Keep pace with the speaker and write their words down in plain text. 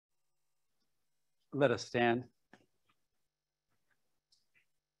Let us stand.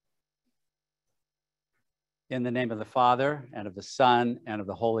 In the name of the Father, and of the Son, and of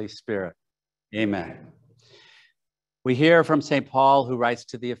the Holy Spirit. Amen. We hear from St. Paul, who writes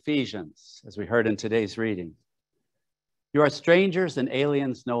to the Ephesians, as we heard in today's reading. You are strangers and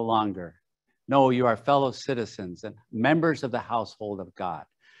aliens no longer. No, you are fellow citizens and members of the household of God.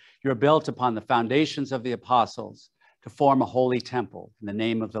 You are built upon the foundations of the apostles to form a holy temple in the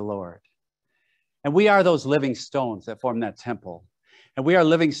name of the Lord. And we are those living stones that form that temple. And we are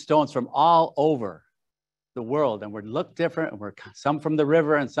living stones from all over the world, and we look different, and we're some from the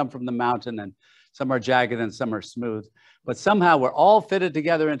river and some from the mountain, and some are jagged and some are smooth, but somehow we're all fitted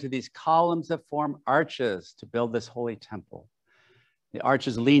together into these columns that form arches to build this holy temple. The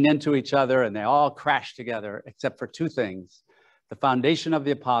arches lean into each other and they all crash together, except for two things: the foundation of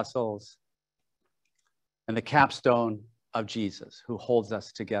the apostles and the capstone of Jesus, who holds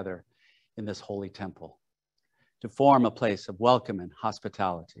us together in this holy temple to form a place of welcome and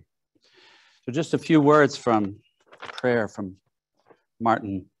hospitality. So just a few words from prayer from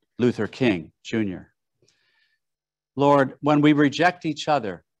Martin Luther King, Jr. Lord, when we reject each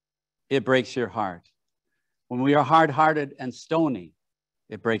other, it breaks your heart. When we are hard-hearted and stony,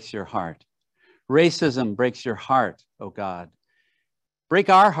 it breaks your heart. Racism breaks your heart, O God. Break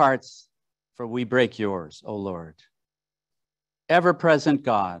our hearts, for we break yours, O Lord. Ever-present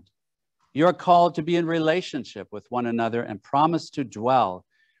God, you are called to be in relationship with one another and promise to dwell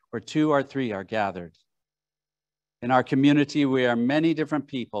where two or three are gathered. In our community, we are many different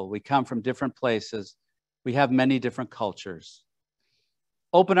people. We come from different places. We have many different cultures.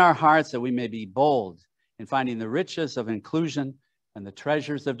 Open our hearts that we may be bold in finding the riches of inclusion and the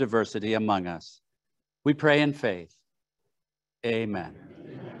treasures of diversity among us. We pray in faith. Amen.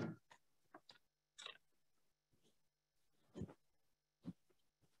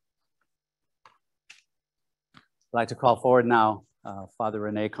 I'd like to call forward now Father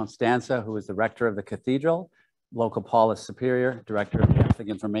Rene Constanza, who is the rector of the cathedral, local Paulist Superior, director of the Catholic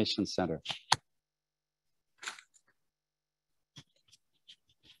Information Center.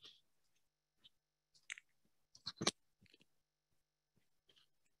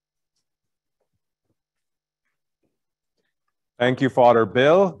 Thank you, Father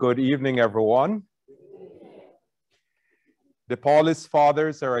Bill. Good evening, everyone. The Paulist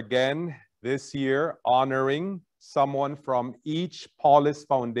Fathers are again this year honoring someone from each Paulist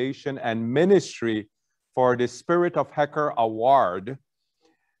Foundation and ministry for the Spirit of Hecker Award,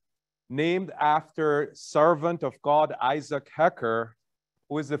 named after servant of God Isaac Hecker,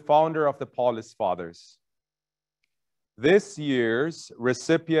 who is the founder of the Paulist Fathers. This year's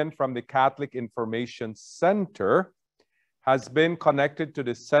recipient from the Catholic Information Center has been connected to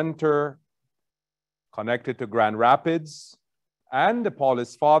the center, connected to Grand Rapids and the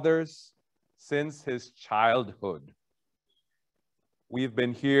Paulist Fathers since his childhood. We've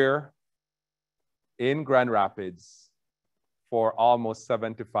been here in Grand Rapids for almost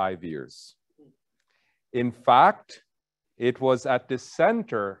 75 years. In fact, it was at the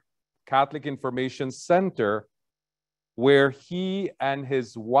center, Catholic Information Center, where he and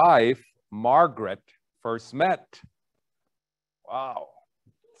his wife, Margaret, first met. Wow.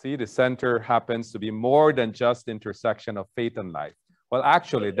 See, the center happens to be more than just the intersection of faith and life. Well,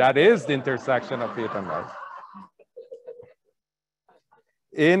 actually, that is the intersection of faith and life.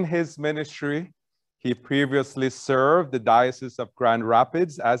 In his ministry, he previously served the Diocese of Grand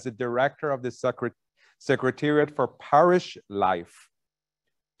Rapids as the director of the Secretariat for Parish Life.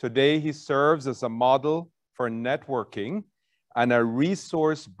 Today, he serves as a model for networking and a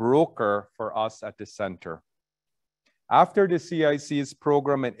resource broker for us at the center. After the CIC's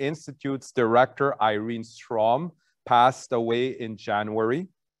Program and Institute's director, Irene Strom, passed away in January.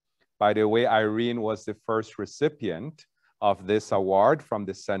 By the way, Irene was the first recipient of this award from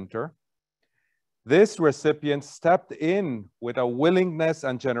the center. This recipient stepped in with a willingness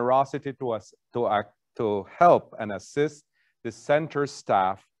and generosity to help and assist the center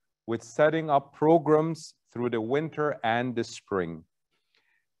staff with setting up programs through the winter and the spring.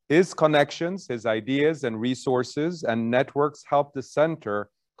 His connections, his ideas and resources and networks helped the center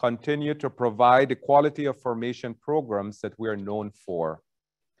continue to provide the quality of formation programs that we are known for.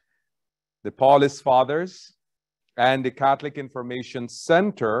 The Paulist Fathers and the Catholic Information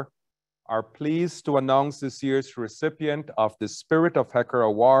Center are pleased to announce this year's recipient of the Spirit of Hecker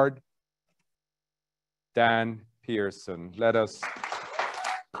Award, Dan Pearson. Let us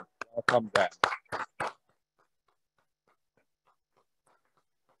welcome Dan.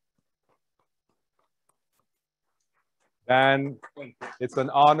 And it's an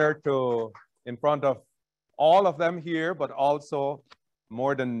honor to, in front of all of them here, but also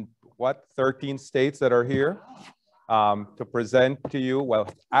more than 13 states that are here to present to you. Well,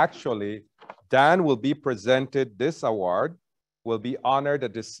 actually, Dan will be presented this award, will be honored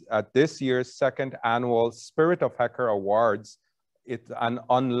at this year's second annual Spirit of Hacker Awards. It's an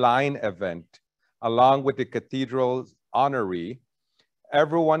online event along with the Cathedral's honoree.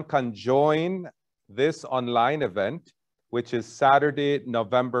 Everyone can join this online event, which is Saturday,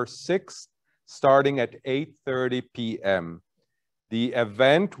 November 6th, starting at 8:30 p.m. The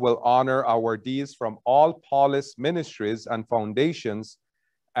event will honor awardees from all Paulist ministries and foundations,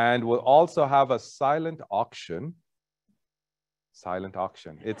 and will also have a silent auction. Silent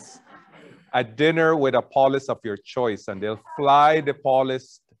auction. It's a dinner with a Paulist of your choice, and they'll fly the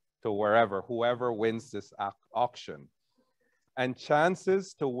Paulist to wherever, whoever wins this auction. And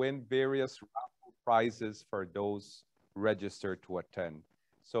chances to win various raffle prizes for those registered to attend.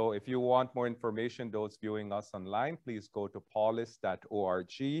 So if you want more information, those viewing us online, please go to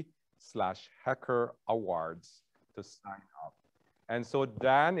paulist.org/Hacker Awards to sign up. And so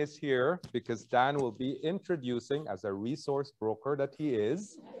Dan is here because Dan will be introducing, as a resource broker that he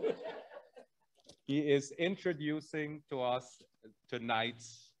is introducing to us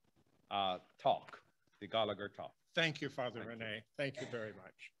tonight's talk, the Gallagher Talk. Thank you, Father Rene. Thank you very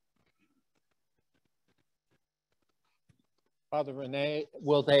much. Father Rene,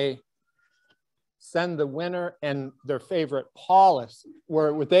 will they send the winner and their favorite Paulist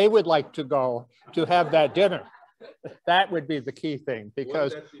where they would like to go to have that dinner? That would be the key thing,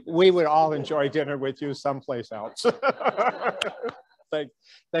 because we would all enjoy dinner with you someplace else.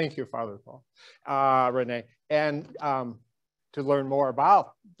 Thank you, Father Paul, Rene. And to learn more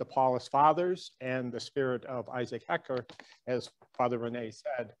about the Paulist Fathers and the spirit of Isaac Hecker, as Father Rene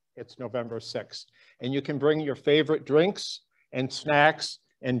said, it's November 6th. And you can bring your favorite drinks and snacks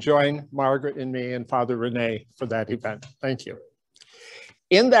and join Margaret and me and Father Rene for that event. Thank you.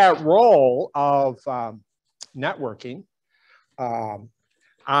 In that role of networking, I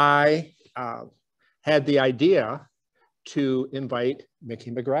had the idea to invite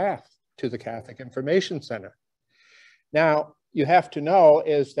Mickey McGrath to the Catholic Information Center. Now, you have to know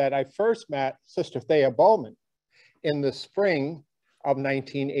is that I first met Sister Thea Bowman in the spring of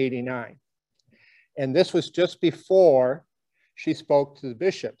 1989. And this was just before she spoke to the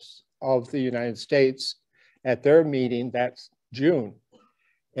bishops of the United States at their meeting that June.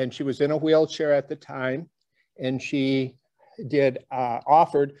 And she was in a wheelchair at the time, and she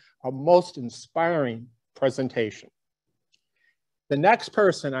offered a most inspiring presentation. The next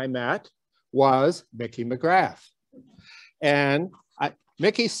person I met was Mickey McGrath. And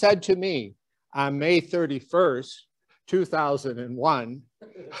Mickey said to me on May 31st, 2001,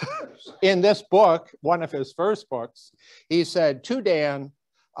 in this book, one of his first books, he said, "To Dan,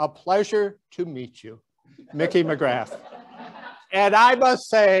 a pleasure to meet you, Mickey McGrath." And I must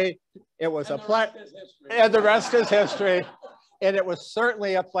say, it was a pleasure, and the rest is history. And it was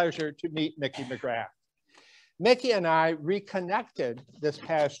certainly a pleasure to meet Mickey McGrath. Mickey and I reconnected this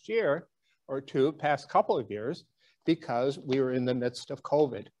past year or two, past couple of years, because we were in the midst of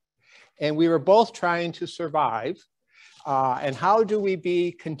COVID. And we were both trying to survive. And how do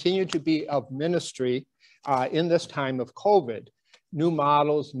we continue to be of ministry in this time of COVID? New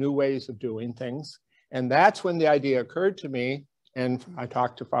models, new ways of doing things. And that's when the idea occurred to me, and I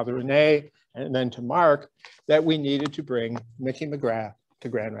talked to Father Rene and then to Mark, that we needed to bring Mickey McGrath to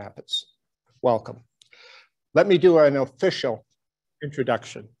Grand Rapids. Welcome. Let me do an official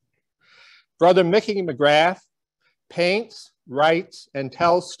introduction. Brother Mickey McGrath paints, writes, and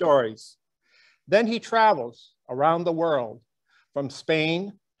tells stories. Then he travels around the world from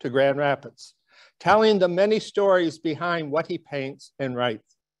Spain to Grand Rapids, telling the many stories behind what he paints and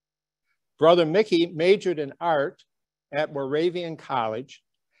writes. Brother Mickey majored in art at Moravian College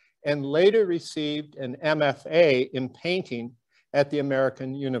and later received an MFA in painting at the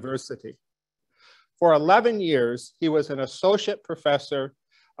American University. For 11 years, he was an associate professor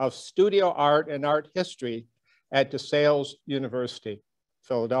of studio art and art history at DeSales University,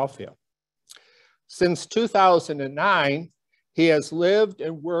 Philadelphia. Since 2009, he has lived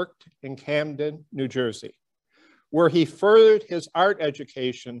and worked in Camden, New Jersey, where he furthered his art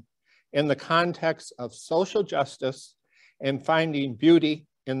education in the context of social justice and finding beauty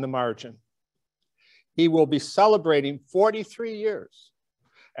in the margin. He will be celebrating 43 years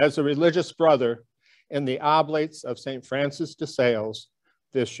as a religious brother in the Oblates of St. Francis de Sales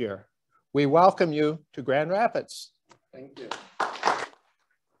this year. We welcome you to Grand Rapids. Thank you.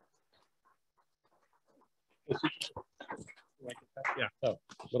 Yeah. Oh,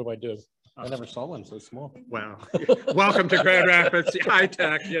 what do I do? I never saw one so small. Wow. Welcome to Grand Rapids, high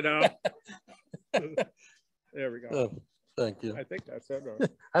tech, you know. There we go. Thank you. I think that's it. Or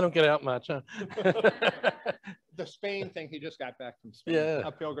I don't get out much, huh? the Spain thing, he just got back from Spain. Yeah.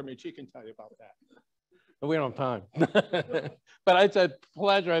 A pilgrimage, he can tell you about that. We don't have time. But it's a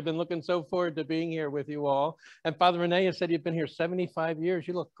pleasure. I've been looking so forward to being here with you all. And Father Rene has said you've been here 75 years.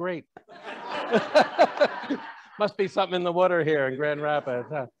 You look great. Must be something in the water here in Grand Rapids.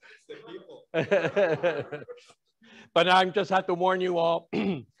 Huh? But I just have to warn you all,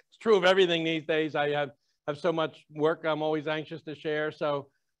 it's true of everything these days. I have so much work I'm always anxious to share. So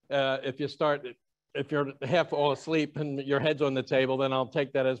if you're half fall asleep and your head's on the table, then I'll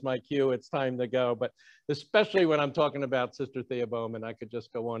take that as my cue. It's time to go. But especially when I'm talking about Sister Thea Bowman, I could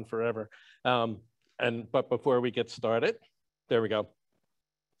just go on forever. But before we get started, there we go.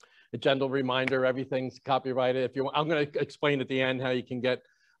 A gentle reminder, everything's copyrighted. I'm going to explain at the end how you can get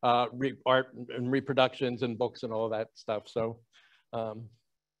art and reproductions and books and all that stuff. So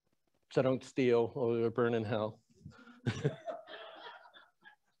don't steal or you'll burn in hell.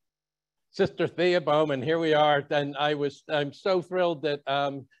 Sister Thea Bowman, here we are. And I'm so thrilled that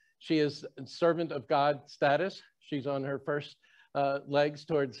she is servant of God status. She's on her first legs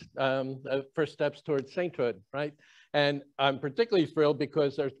towards, first steps towards sainthood, right? And I'm particularly thrilled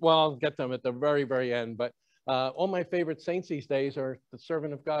because I'll get them at the very, very end, but all my favorite saints these days are the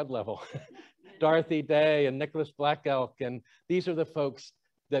servant of God level. Dorothy Day and Nicholas Black Elk, and these are the folks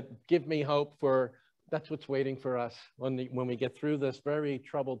that give me hope for that's what's waiting for us when we get through this very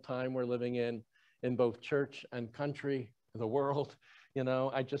troubled time we're living in both church and country, the world. You know,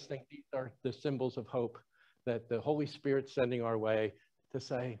 I just think these are the symbols of hope that the Holy Spirit's sending our way to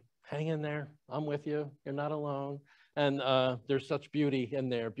say, hang in there, I'm with you, you're not alone. And there's such beauty in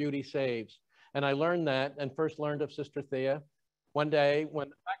there, beauty saves. And I learned that and first learned of Sister Thea one day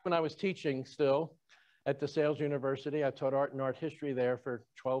back when I was teaching still at DeSales University. I taught art and art history there for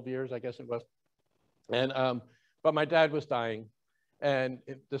 12 years, I guess it was. And, but my dad was dying, and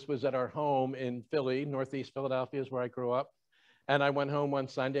this was at our home in Philly, Northeast Philadelphia is where I grew up. And I went home one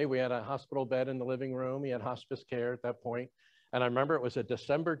Sunday. We had a hospital bed in the living room. He had hospice care at that point. And I remember it was a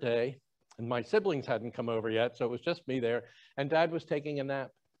December day, and my siblings hadn't come over yet, so it was just me there. And Dad was taking a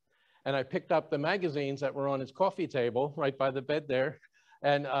nap. And I picked up the magazines that were on his coffee table right by the bed there.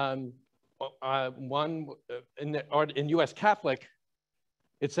 And one in U.S. Catholic,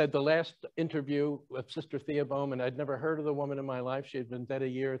 it said the last interview with Sister Thea Bowman. I'd never heard of the woman in my life. She had been dead a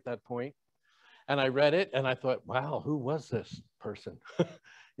year at that point. And I read it and I thought, wow, who was this person?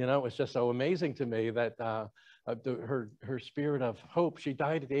 You know, it was just so amazing to me that her spirit of hope, she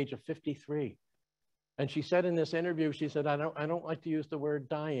died at the age of 53. And she said in this interview, she said, I don't like to use the word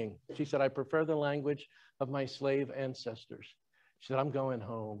dying. She said, I prefer the language of my slave ancestors. She said, I'm going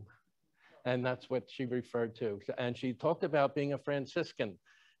home. And that's what she referred to. And she talked about being a Franciscan,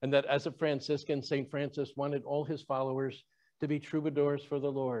 and that as a Franciscan, St. Francis wanted all his followers to be troubadours for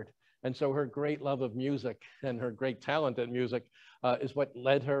the Lord. And so her great love of music and her great talent at music is what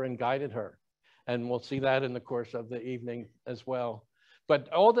led her and guided her. And we'll see that in the course of the evening as well. But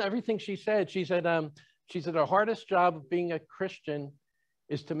everything she said her hardest job of being a Christian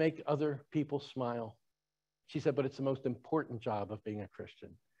is to make other people smile. She said, but it's the most important job of being a Christian.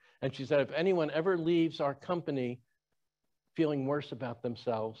 And she said, if anyone ever leaves our company feeling worse about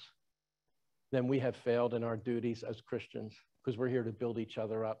themselves, then we have failed in our duties as Christians, because we're here to build each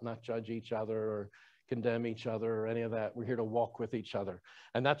other up, not judge each other or condemn each other or any of that. We're here to walk with each other.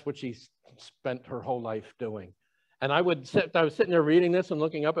 And that's what she spent her whole life doing. And I was sitting there reading this and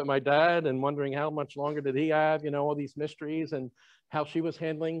looking up at my dad and wondering how much longer did he have, you know, all these mysteries, and how she was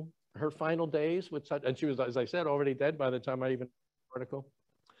handling her final days with such, and she was, as I said, already dead by the time I even read the article.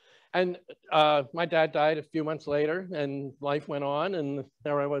 And my dad died a few months later, and life went on, and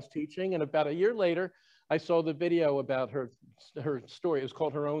there I was teaching. And about a year later, I saw the video about her story. It was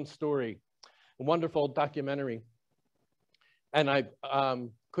called Her Own Story, a wonderful documentary. And I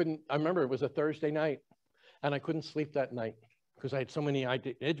remember it was a Thursday night, and I couldn't sleep that night because I had so many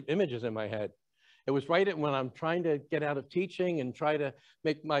images in my head. It was right when I'm trying to get out of teaching and try to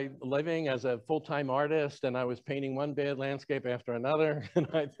make my living as a full-time artist, and I was painting one bad landscape after another. And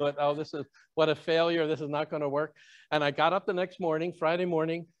I thought, oh, this is what a failure. This is not going to work. And I got up the next morning, Friday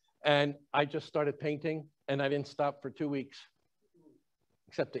morning, and I just started painting, and I didn't stop for 2 weeks,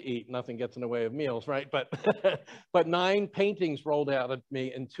 except to eat. Nothing gets in the way of meals, right? But 9 paintings rolled out of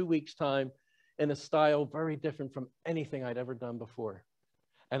me in 2 weeks' time in a style very different from anything I'd ever done before.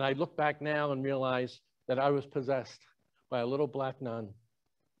 And I look back now and realize that I was possessed by a little black nun,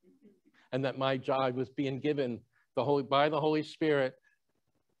 and that my job was being given by the Holy Spirit,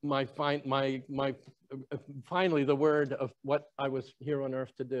 finally the word of what I was here on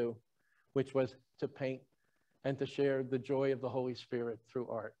earth to do, which was to paint and to share the joy of the Holy Spirit through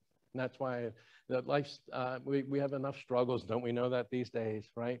art. And that's why that life's, we have enough struggles, don't we know that these days,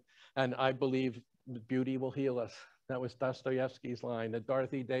 right? And I believe beauty will heal us. That was Dostoevsky's line, that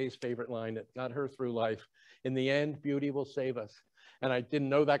Dorothy Day's favorite line that got her through life. In the end, beauty will save us. And I didn't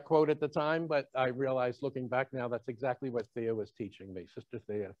know that quote at the time, but I realized looking back now, that's exactly what Thea was teaching me, Sister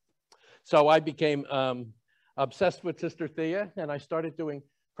Thea. So I became obsessed with Sister Thea, and I started doing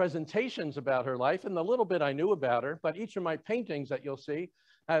presentations about her life and the little bit I knew about her, but each of my paintings that you'll see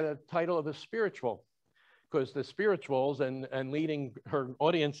had a title of a spiritual, because the spirituals and leading her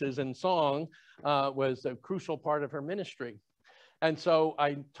audiences in song was a crucial part of her ministry. And so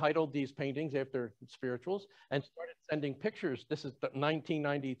I titled these paintings after spirituals and started sending pictures. This is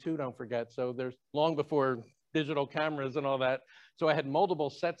 1992, don't forget. So there's long before digital cameras and all that. So I had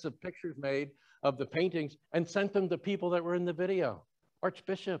multiple sets of pictures made of the paintings and sent them to people that were in the video,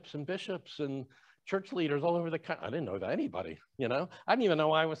 archbishops and bishops and church leaders all over the country. I didn't know that anybody, you know. I didn't even know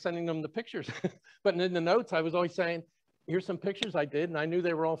why I was sending them the pictures. But in the notes, I was always saying, here's some pictures I did, and I knew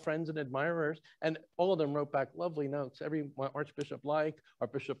they were all friends and admirers, and all of them wrote back lovely notes. Every Archbishop like,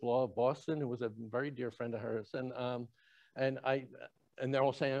 Archbishop Law of Boston, who was a very dear friend of hers, and they're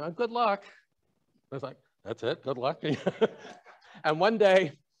all saying, oh, good luck. I was like, that's it, good luck. And one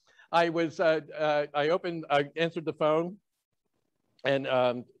day, I answered the phone, and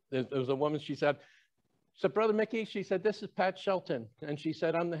there was a woman, she said, Brother Mickey, she said, this is Pat Shelton. And she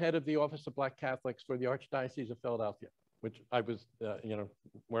said, I'm the head of the Office of Black Catholics for the Archdiocese of Philadelphia, which I was, you know,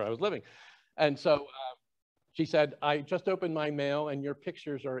 where I was living. And so she said, I just opened my mail and your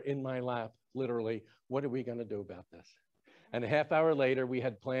pictures are in my lap, literally. What are we going to do about this? And a half hour later, we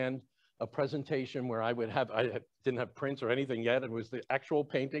had planned a presentation where I didn't have prints or anything yet. It was the actual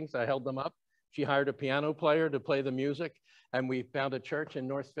paintings. I held them up. She hired a piano player to play the music. And we found a church in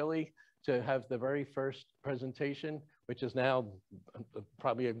North Philly to have the very first presentation, which is now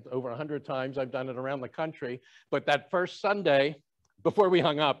probably over 100 times I've done it around the country. But that first Sunday, before we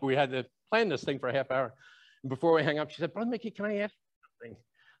hung up, we had to plan this thing for a half hour. And before we hung up, she said, Brother Mickey, can I ask you something?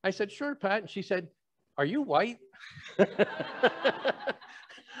 I said, sure, Pat. And she said, are you white?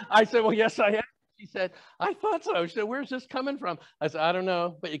 I said, well, yes, I am. She said, I thought so. She said, where's this coming from? I said, I don't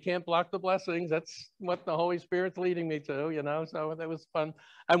know, but you can't block the blessings. That's what the Holy Spirit's leading me to, you know, so that was fun.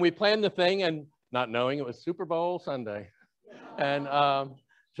 And we planned the thing and not knowing it was Super Bowl Sunday. And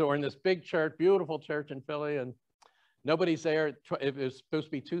so we're in this big church, beautiful church in Philly, and nobody's there. It was supposed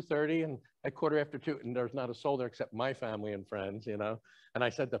to be 2:30 and at 2:45, and there's not a soul there except my family and friends, you know. And I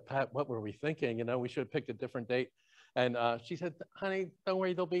said to Pat, what were we thinking? You know, we should have picked a different date. And she said, honey, don't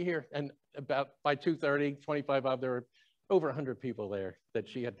worry, they'll be here. And by 2:30, 25 of, there were over 100 people there that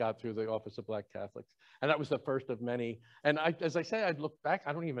she had got through the Office of Black Catholics. And that was the first of many. And as I say, I'd look back,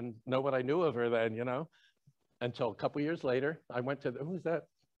 I don't even know what I knew of her then, you know, until a couple years later, I went to, who's that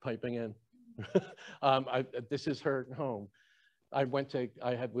piping in? This is her home. I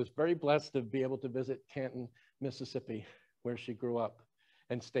was very blessed to be able to visit Canton, Mississippi, where she grew up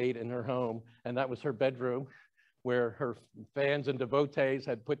and stayed in her home. And that was her bedroom, where her fans and devotees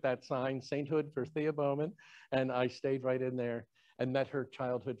had put that sign, Sainthood for Thea Bowman. And I stayed right in there and met her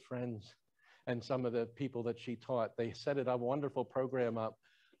childhood friends and some of the people that she taught. They set a wonderful program up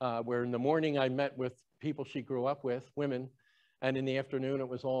where in the morning I met with people she grew up with, women, and in the afternoon it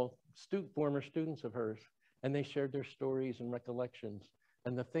was all former students of hers. And they shared their stories and recollections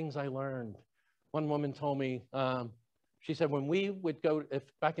and the things I learned. One woman told me, she said, when we would go,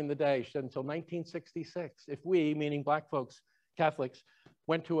 back in the day, she said until 1966, if we, meaning Black folks, Catholics,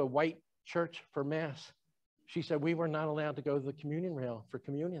 went to a white church for Mass, she said, we were not allowed to go to the communion rail for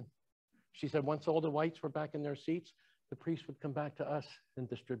communion. She said, once all the whites were back in their seats, the priest would come back to us and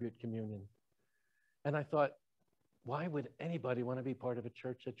distribute communion. And I thought, why would anybody want to be part of a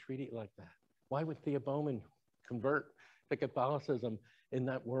church that treated it like that? Why would Thea Bowman convert to Catholicism in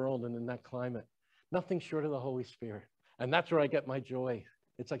that world and in that climate? Nothing short of the Holy Spirit. And that's where I get my joy.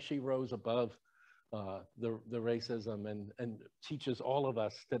 It's like she rose above the racism and teaches all of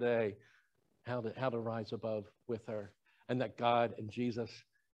us today how to rise above with her, and that God and Jesus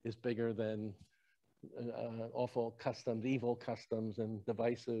is bigger than awful customs, evil customs, and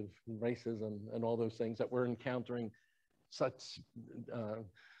divisive racism and all those things that we're encountering such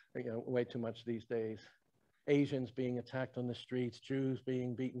way too much these days. Asians being attacked on the streets, Jews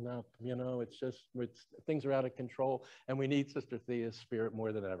being beaten up, you know, things are out of control, and we need Sister Thea's spirit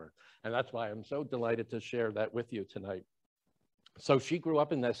more than ever. And that's why I'm so delighted to share that with you tonight. So she grew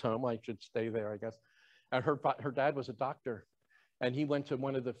up in this home. I should stay there, I guess. And her dad was a doctor, and he went to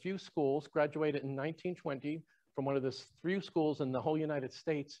one of the few schools, graduated in 1920 from one of the few schools in the whole United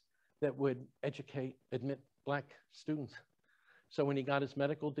States that would admit black students. So when he got his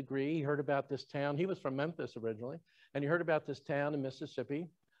medical degree, he heard about this town. He was from Memphis originally, and he heard about this town in Mississippi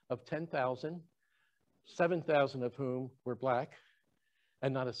of 10,000, 7,000 of whom were black,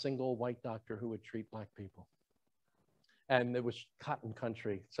 and not a single white doctor who would treat black people. And it was cotton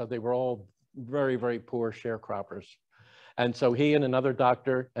country, so they were all very, very poor sharecroppers. And so he and another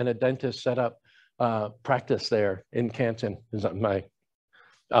doctor and a dentist set up practice there in Canton. Is that my,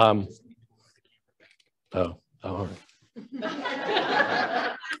 all right.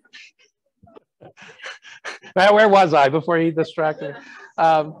 Now, where was I before he distracted me?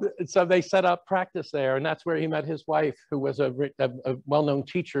 So they set up practice there, and that's where he met his wife, who was a well-known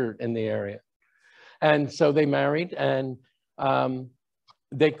teacher in the area. And so they married, and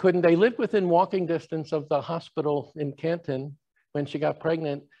they lived within walking distance of the hospital in Canton when she got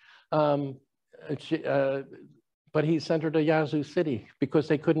pregnant. But he sent her to Yazoo City because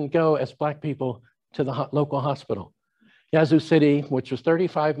they couldn't go as black people to the local hospital. Yazoo City, which was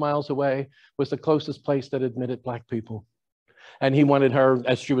 35 miles away, was the closest place that admitted black people. And he wanted her,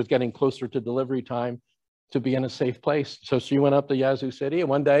 as she was getting closer to delivery time, to be in a safe place. So she went up to Yazoo City, and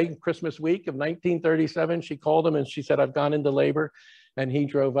one day, Christmas week of 1937, she called him and she said, "I've gone into labor." And he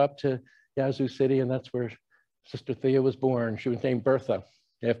drove up to Yazoo City, and that's where Sister Thea was born. She was named Bertha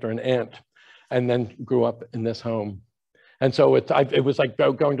after an aunt, and then grew up in this home. And so it was like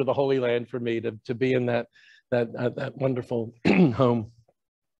going to the Holy Land for me to be in that wonderful home.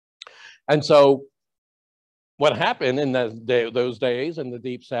 And so what happened in those days in the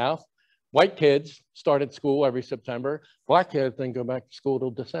Deep South, white kids started school every September. Black kids didn't go back to school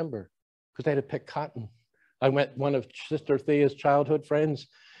till December because they had to pick cotton. I met one of Sister Thea's childhood friends.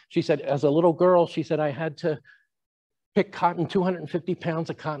 She said, as a little girl, she said, I had to pick cotton, 250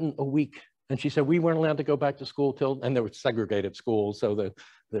 pounds of cotton a week. And she said, we weren't allowed to go back to school and there were segregated schools, so the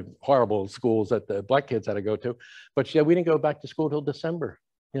horrible schools that the black kids had to go to. But she said, we didn't go back to school till December,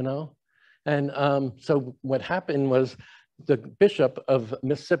 you know? And so what happened was the bishop of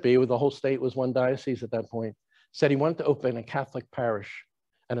Mississippi, the whole state was one diocese at that point, said he wanted to open a Catholic parish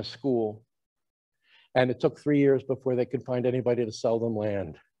and a school. And it took 3 years before they could find anybody to sell them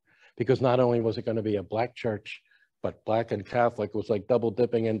land, because not only was it going to be a black church, but black and Catholic was like double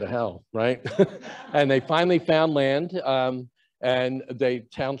dipping into hell, right? And they finally found land, and the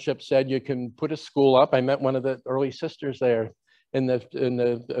township said, you can put a school up. I met one of the early sisters there in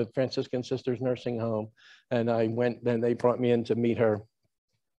the Franciscan Sisters nursing home. And I went, and they brought me in to meet her.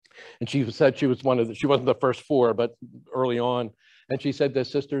 And she said she was she wasn't the first four, but early on. And she said the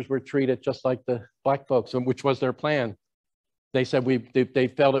sisters were treated just like the black folks, which was their plan. They said they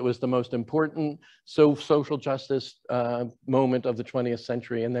felt it was the most important social justice moment of the 20th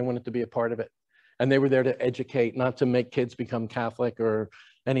century, and they wanted to be a part of it. And they were there to educate, not to make kids become Catholic or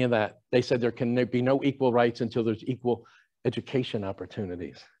any of that. They said there can be no equal rights until there's equal education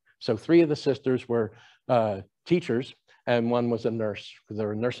opportunities. So 3 of the sisters were teachers, and one was a nurse, because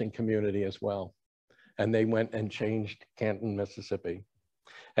they're a nursing community as well. And they went and changed Canton, Mississippi.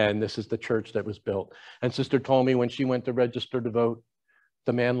 And this is the church that was built. And Sister told me when she went to register to vote,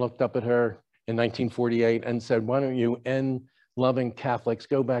 the man looked up at her in 1948 and said, why don't you end loving Catholics,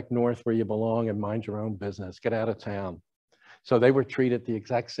 go back north where you belong and mind your own business, get out of town. So they were treated the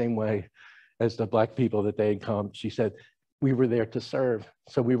exact same way as the black people that they had come. She said, we were there to serve.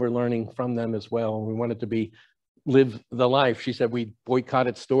 So we were learning from them as well. We wanted to live the life. She said, we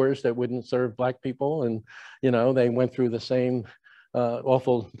boycotted stores that wouldn't serve black people. And, you know, they went through the same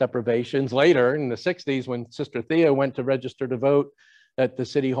awful deprivations. Later in the 60s, when Sister Thea went to register to vote at the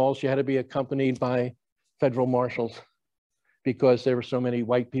city hall, she had to be accompanied by federal marshals because there were so many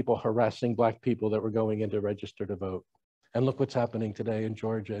white people harassing black people that were going in to register to vote. And look what's happening today in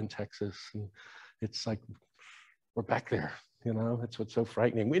Georgia and Texas. And it's like, we're back there, you know, that's what's so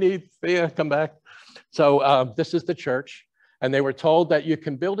frightening. We need Thea, come back. So this is the church. And they were told that you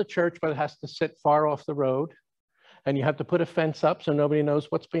can build a church, but it has to sit far off the road. And you have to put a fence up so nobody knows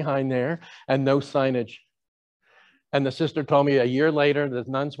what's behind there, and no signage. And the sister told me a year later, the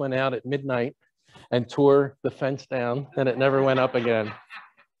nuns went out at midnight and tore the fence down, and it never went up again.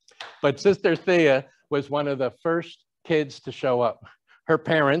 But Sister Thea was one of the first kids to show up. Her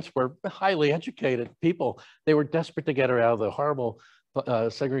parents were highly educated people. They were desperate to get her out of the horrible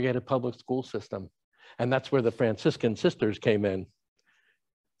segregated public school system. And that's where the Franciscan Sisters came in.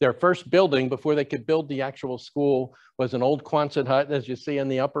 Their first building, before they could build the actual school, was an old Quonset hut, as you see in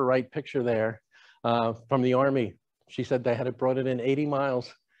the upper right picture there, from the Army. She said they had brought it in 80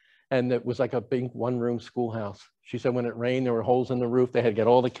 miles, and it was like a big one-room schoolhouse. She said when it rained, there were holes in the roof. They had to get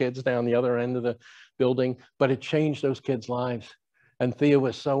all the kids down the other end of the building, but it changed those kids' lives. And Thea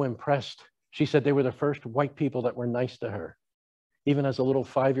was so impressed She said they were the first white people that were nice to her. Even as a little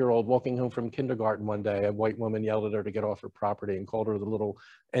 5-year-old walking home from kindergarten one day, a white woman yelled at her to get off her property and called her the little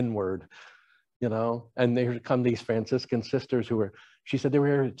N-word, you know? And there come these Franciscan sisters who were, she said they were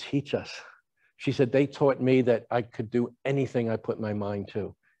here to teach us. She said they taught me that I could do anything I put my mind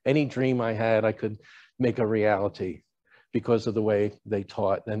to. Any dream I had, I could make a reality because of the way they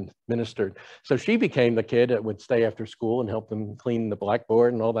taught and ministered. So she became the kid that would stay after school and help them clean the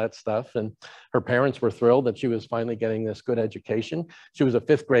blackboard and all that stuff. And her parents were thrilled that she was finally getting this good education. She was a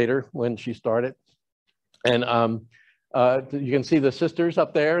 5th grader when she started. And you can see the sisters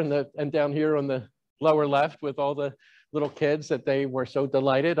up there and down here on the lower left with all the little kids that they were so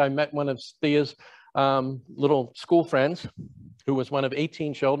delighted. I met one of Thea's little school friends who was one of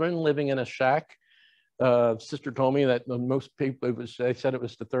 18 children living in a shack. Sister told me that most people, they said it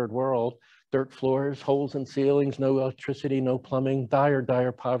was the third world, dirt floors, holes in ceilings, no electricity, no plumbing, dire,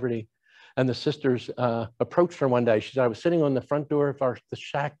 dire poverty. And the sisters approached her one day. She said, I was sitting on the front door of the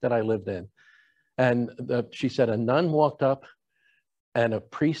shack that I lived in. And she said, a nun walked up and a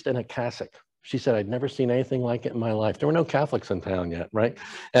priest in a cassock. She said, I'd never seen anything like it in my life. There were no Catholics in town yet, right?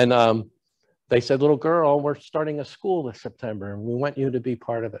 And they said, little girl, we're starting a school this September and we want you to be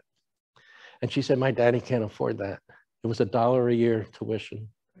part of it. And she said, my daddy can't afford that. It was $1 a year tuition.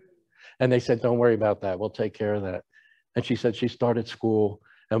 And they said, don't worry about that. We'll take care of that. And she said she started school.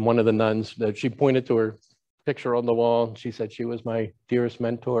 And one of the nuns, she pointed to her picture on the wall. And she said she was my dearest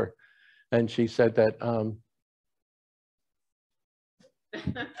mentor. And she said that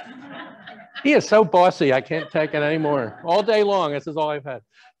he is so bossy. I can't take it anymore. All day long, this is all I've had.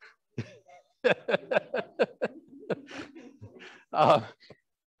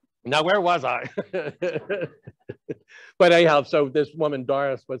 Now, where was I? But anyhow, so this woman,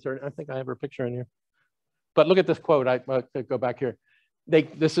 Doris, was her, I think I have her picture in here. But look at this quote. I go back here.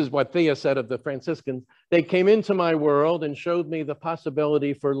 This is what Thea said of the Franciscans. They came into my world and showed me the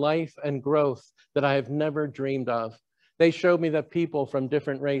possibility for life and growth that I have never dreamed of. They showed me that people from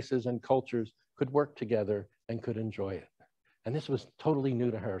different races and cultures could work together and could enjoy it. And this was totally new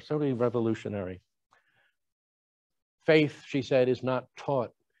to her, totally revolutionary. Faith, she said, is not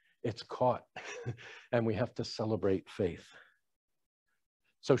taught. It's caught, and we have to celebrate faith.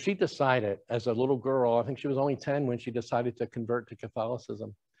 So she decided as a little girl, I think she was only 10 when she decided to convert to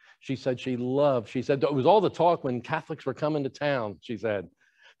Catholicism. She said she said it was all the talk when Catholics were coming to town, she said,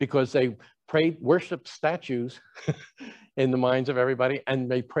 because they worshiped statues in the minds of everybody,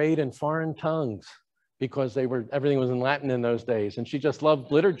 and they prayed in foreign tongues because everything was in Latin in those days. And she just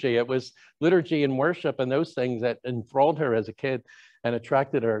loved liturgy. It was liturgy and worship and those things that enthralled her as a kid and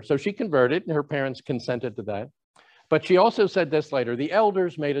attracted her. So she converted, and her parents consented to that. But she also said this later, the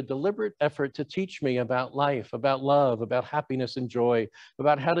elders made a deliberate effort to teach me about life, about love, about happiness and joy,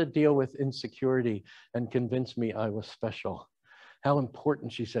 about how to deal with insecurity, and convince me I was special. How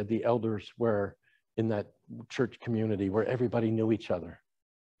important, she said, the elders were in that church community where everybody knew each other.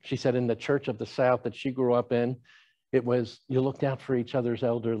 She said in the church of the South that she grew up in, it was, you looked out for each other's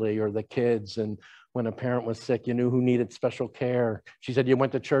elderly or the kids, and when a parent was sick, you knew who needed special care. She said you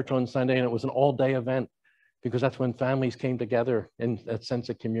went to church on Sunday and it was an all-day event because that's when families came together in that sense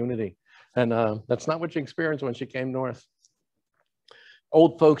of community. And that's not what she experienced when she came north.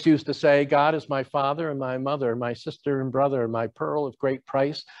 Old folks used to say, God is my father and my mother, my sister and brother, my pearl of great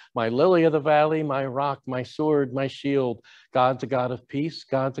price, my lily of the valley, my rock, my sword, my shield. God's a God of peace.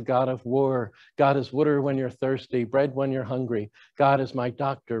 God's a God of war. God is water when you're thirsty, bread when you're hungry. God is my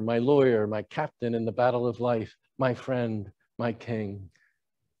doctor, my lawyer, my captain in the battle of life, my friend, my king.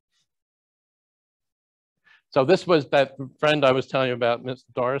 So this was that friend I was telling you about, Miss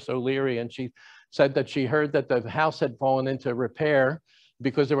Doris O'Leary, and she said that she heard that the house had fallen into repair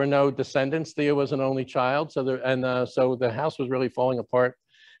because there were no descendants. Thea was an only child, so the house was really falling apart.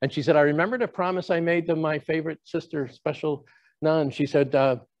 And she said, I remembered a promise I made to my favorite sister, special nun. She said,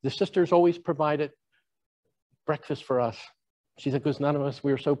 the sisters always provided breakfast for us. She said, because none of us,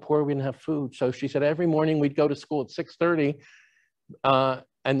 we were so poor, we didn't have food. So she said, every morning we'd go to school at 6:30,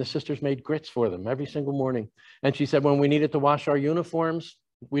 and the sisters made grits for them every single morning. And she said, when we needed to wash our uniforms,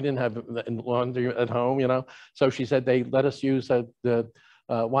 we didn't have laundry at home, you know. So she said they let us use the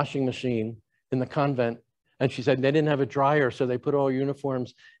washing machine in the convent. And she said they didn't have a dryer, so they put all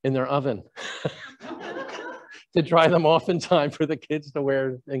uniforms in their oven to dry them off in time for the kids to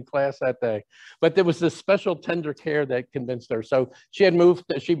wear in class that day. But there was this special tender care that convinced her. So she had moved,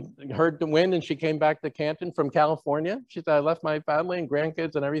 she heard the wind and she came back to Canton from California. She said, I left my family and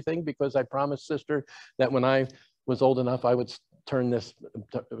grandkids and everything because I promised sister that when I was old enough, I would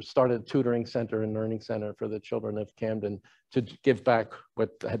started a tutoring center and learning center for the children of Camden to give back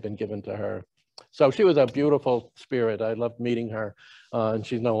what had been given to her. So she was a beautiful spirit. I loved meeting her, and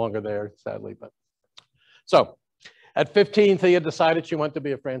she's no longer there, sadly. But so at 15, Thea decided she wanted to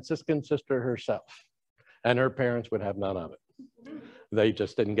be a Franciscan sister herself, and her parents would have none of it. They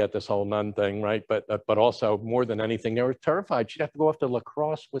just didn't get this whole nun thing, right? But also, more than anything, they were terrified. She'd have to go off to La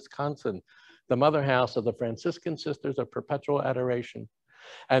Crosse, Wisconsin, the mother house of the Franciscan Sisters of Perpetual Adoration.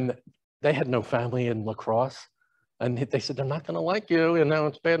 And they had no family in La Crosse. And they said, they're not going to like you. You know,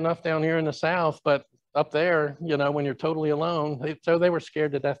 it's bad enough down here in the South, but up there, you know, when you're totally alone. So they were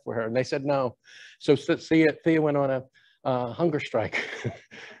scared to death for her. And they said no. So Thea went on a hunger strike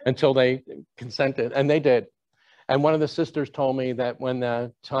until they consented. And they did. And one of the sisters told me that when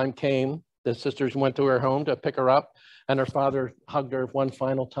the time came, the sisters went to her home to pick her up. And her father hugged her one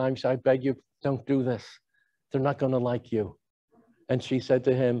final time. She said, I beg you, don't do this. They're not going to like you. And she said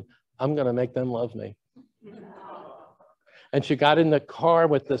to him, I'm going to make them love me. And she got in the car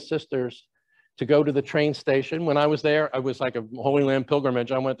with the sisters to go to the train station. When I was there, I was like a Holy Land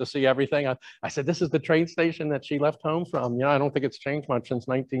pilgrimage. I went to see everything. I said, this is the train station that she left home from. You know, I don't think it's changed much since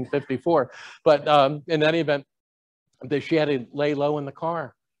 1954. But in any event, she had to lay low in the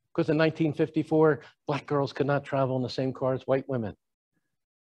car because in 1954, Black girls could not travel in the same car as white women.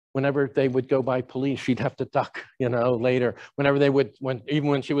 Whenever they would go by police, she'd have to duck, you know, later. Whenever they would, even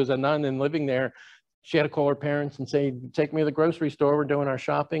when she was a nun and living there, she had to call her parents and say, take me to the grocery store, we're doing our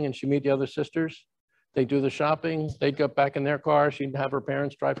shopping, and she'd meet the other sisters. They'd do the shopping, they'd go back in their car, she'd have her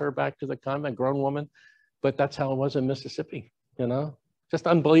parents drive her back to the convent, grown woman. But that's how it was in Mississippi, you know? Just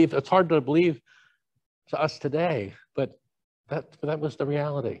unbelievable. It's hard to believe to us today, but that was the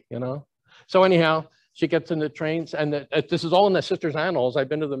reality, you know? So anyhow, she gets in the trains, and this is all in the sisters' annals. I've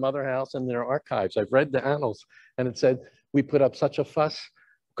been to the mother house and their archives. I've read the annals, and it said, we put up such a fuss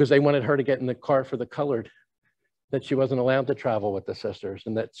because they wanted her to get in the car for the colored, that she wasn't allowed to travel with the sisters.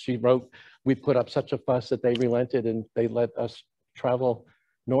 And that she wrote, we put up such a fuss that they relented and they let us travel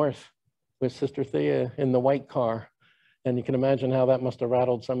north with Sister Thea in the white car. And you can imagine how that must have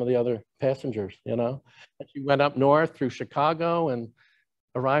rattled some of the other passengers, you know? And she went up north through Chicago and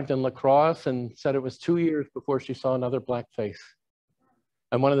arrived in La Crosse and said it was 2 years before she saw another Black face.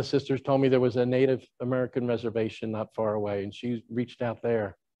 And one of the sisters told me there was a Native American reservation not far away, and she reached out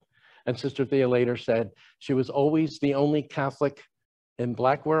there. And Sister Thea later said she was always the only Catholic in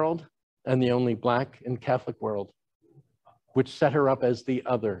Black world and the only Black in Catholic world, which set her up as the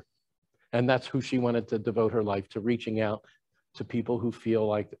other. And that's who she wanted to devote her life to, reaching out to people who feel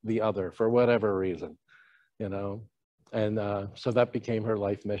like the other for whatever reason, you know. And so that became her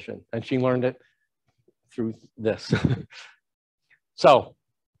life mission. And she learned it through this. So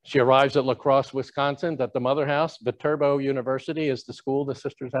she arrives at La Crosse, Wisconsin, at the Mother House. Viterbo University is the school the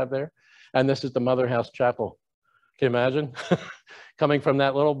sisters have there. And this is the Mother House Chapel. Can you imagine? Coming from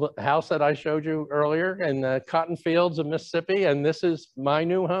that little house that I showed you earlier in the cotton fields of Mississippi. And this is my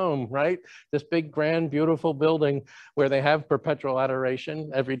new home, right? This big, grand, beautiful building where they have perpetual adoration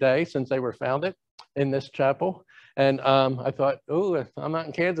every day since they were founded in this chapel. And I thought, oh, I'm not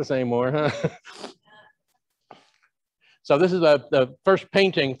in Kansas anymore, huh? So this is the first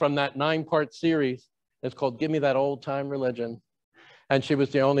painting from that 9-part series. It's called Give Me That Old Time Religion. And she was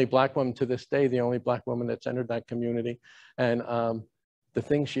the only Black woman to this day, the only Black woman that's entered that community. And the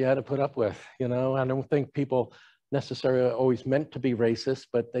things she had to put up with, you know, I don't think people necessarily always meant to be racist,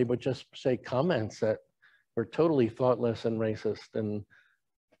 but they would just say comments that were totally thoughtless and racist.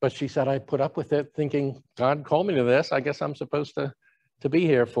 But she said, I put up with it thinking, God called me to this. I guess I'm supposed to be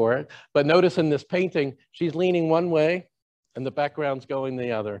here for it. But notice in this painting, she's leaning one way and the background's going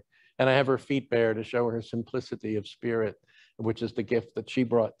the other. And I have her feet bare to show her simplicity of spirit, which is the gift that she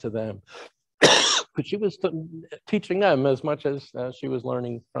brought to them. But she was teaching them as much as she was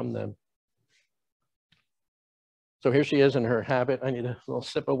learning from them. So here she is in her habit. I need a little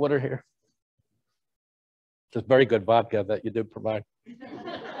sip of water here. It's very good vodka that you did provide.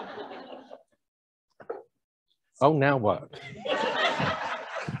 Oh, now what? This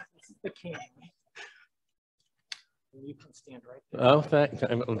is the king. You can stand right there. Oh, thanks.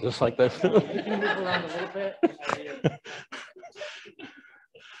 I'm just like this. You can move around a little bit.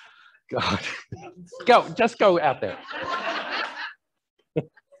 God. Just go out there.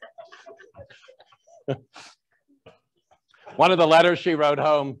 One of the letters she wrote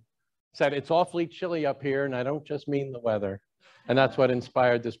home said, it's awfully chilly up here, and I don't just mean the weather. And that's what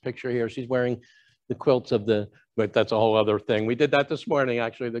inspired this picture here. She's wearing the quilts of the, but that's a whole other thing. We did that this morning,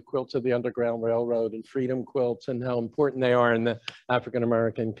 actually, the quilts of the Underground Railroad and freedom quilts and how important they are in the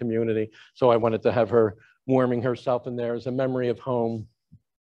African-American community. So I wanted to have her warming herself in there as a memory of home.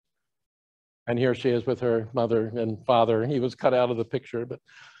 And here she is with her mother and father. He was cut out of the picture, but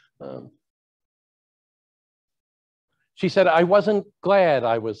she said, I wasn't glad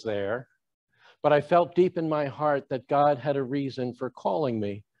I was there, but I felt deep in my heart that God had a reason for calling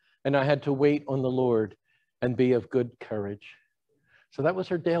me, and I had to wait on the Lord and be of good courage. So that was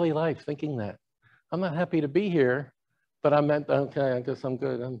her daily life, thinking that. I'm not happy to be here, but I'm meant, okay, I guess I'm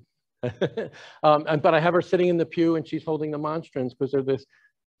good. But I have her sitting in the pew and she's holding the monstrance because they're this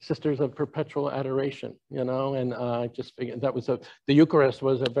Sisters of Perpetual Adoration, you know, and I just figured that was the Eucharist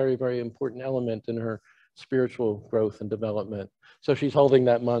was a very, very important element in her spiritual growth and development. So she's holding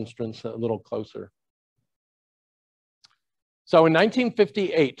that monstrance a little closer. So in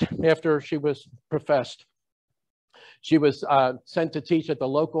 1958, after she was professed, she was sent to teach at the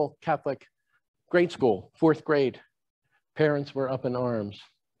local Catholic grade school, 4th grade. Parents were up in arms.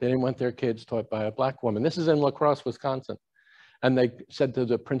 They didn't want their kids taught by a Black woman. This is in La Crosse, Wisconsin. And they said to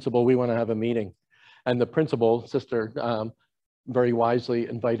the principal, we want to have a meeting. And the principal, Sister, very wisely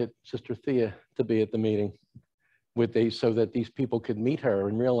invited Sister Thea to be at the meeting with these, so that these people could meet her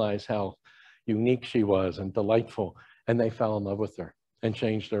and realize how unique she was and delightful. And they fell in love with her and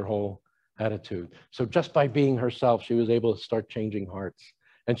changed their whole attitude. So just by being herself, she was able to start changing hearts.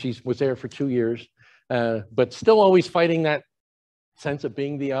 And she was there for 2 years, but still always fighting that sense of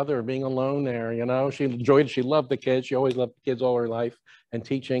being the other, being alone there, you know. She enjoyed, she loved the kids. She always loved the kids all her life and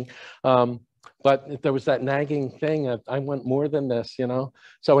teaching. But there was that nagging thing of, I want more than this, you know.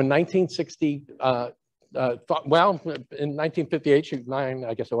 So in 1960, in 1958,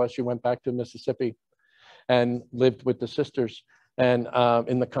 I guess it was, she went back to Mississippi and lived with the sisters and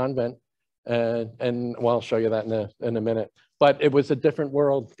in the convent. And well, I'll show you that in a minute. But it was a different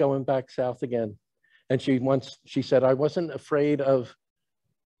world going back south again. And she said, I wasn't afraid of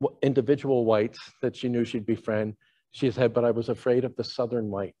individual whites that she knew she'd befriend. She said, but I was afraid of the Southern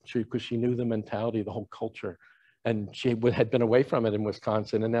white because she knew the mentality, the whole culture. And she had been away from it in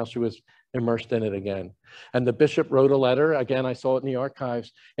Wisconsin, and now she was immersed in it again. And the bishop wrote a letter, again, I saw it in the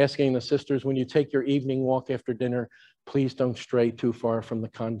archives, asking the sisters, when you take your evening walk after dinner, please don't stray too far from the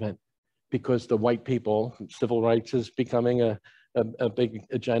convent, because the white people, civil rights is becoming a big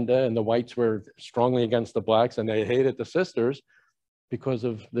agenda, and the whites were strongly against the Blacks, and they hated the sisters because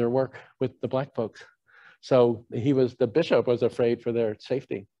of their work with the Black folks. So the bishop was afraid for their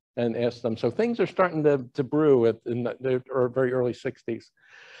safety and asked them. So things are starting to brew in the very early 60s.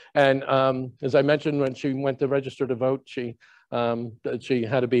 And as I mentioned, when she went to register to vote, she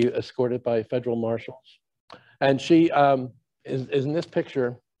had to be escorted by federal marshals. And she is in this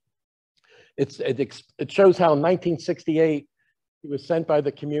picture. It shows how in 1968, she was sent by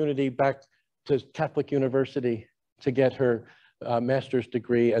the community back to Catholic University to get her master's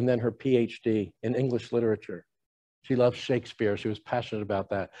degree and then her PhD in English literature. She loves Shakespeare. She was passionate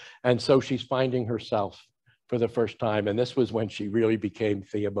about that. And so she's finding herself for the first time. And this was when she really became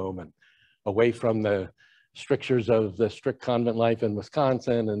Thea Bowman, away from the strictures of the strict convent life in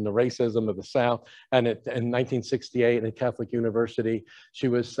Wisconsin and the racism of the South. And in 1968 at Catholic University, she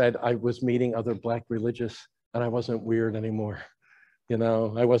said, I was meeting other Black religious and I wasn't weird anymore. You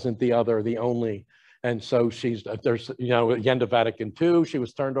know, I wasn't the other, the only. And so there's, you know, at the end of Vatican II, she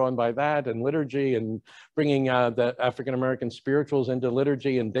was turned on by that and liturgy and bringing the African-American spirituals into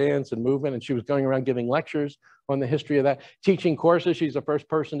liturgy and dance and movement. And she was going around giving lectures on the history of that, teaching courses. She's the first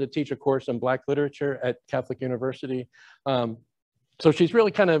person to teach a course in Black literature at Catholic University. So she's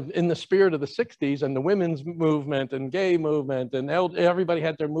really kind of in the spirit of the 60s and the women's movement and gay movement, and everybody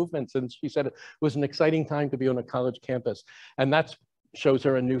had their movements. And she said it was an exciting time to be on a college campus. And that shows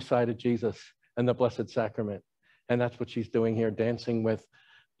her a new side of Jesus and the Blessed Sacrament. And that's what she's doing here, dancing with,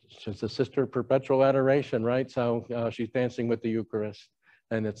 she's a Sister of Perpetual Adoration, right? So she's dancing with the Eucharist,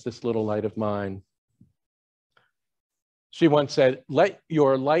 and it's this little light of mine. She once said, let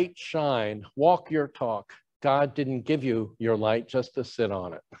your light shine, walk your talk. God didn't give you your light just to sit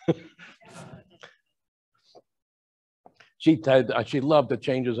on it. She loved the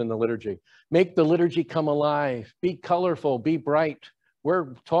changes in the liturgy. Make the liturgy come alive, be colorful, be bright.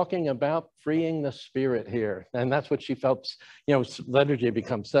 We're talking about freeing the spirit here. And that's what she felt, you know, liturgy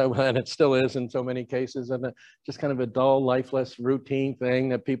becomes so, and it still is in so many cases, and just kind of a dull, lifeless, routine thing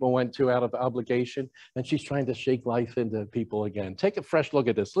that people went to out of obligation. And she's trying to shake life into people again. Take a fresh look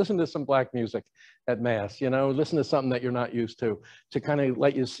at this. Listen to some Black music at Mass, you know, listen to something that you're not used to kind of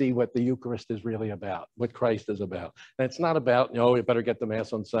let you see what the Eucharist is really about, what Christ is about. And it's not about, you know, you better get the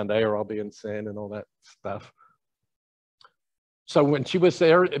Mass on Sunday or I'll be in sin and all that stuff. So when she was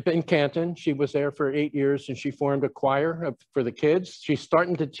there in Canton, she was there for 8 years, and she formed a choir for the kids. She's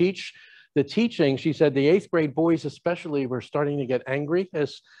starting to teach the teaching. She said the 8th grade boys especially were starting to get angry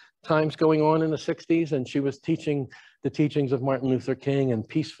as time's going on in the 60s, and she was teaching the teachings of Martin Luther King and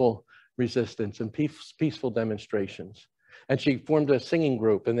peaceful resistance and peaceful demonstrations. And she formed a singing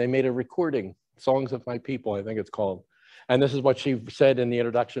group, and they made a recording, Songs of My People, I think it's called. And this is what she said in the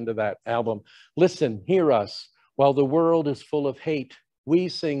introduction to that album. Listen, hear us. While the world is full of hate, we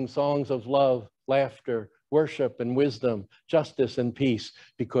sing songs of love, laughter, worship, and wisdom, justice, and peace,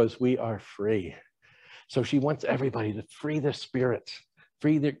 because we are free. So she wants everybody to free their spirits,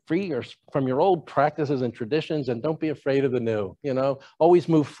 free from your old practices and traditions, and don't be afraid of the new, you know, always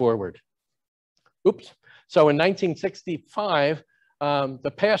move forward. Oops. So in 1965,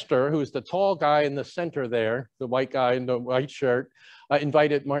 the pastor, who is the tall guy in the center there, the white guy in the white shirt,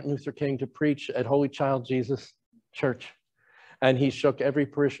 invited Martin Luther King to preach at Holy Child Jesus Church. And he shook every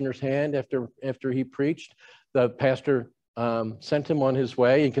parishioner's hand after he preached. The pastor sent him on his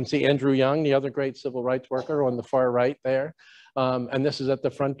way. You can see Andrew Young, the other great civil rights worker, on the far right there. And this is at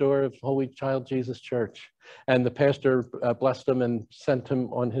the front door of Holy Child Jesus Church. And the pastor blessed him and sent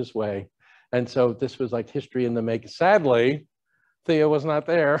him on his way. And so this was like history in the making. Sadly, Thea was not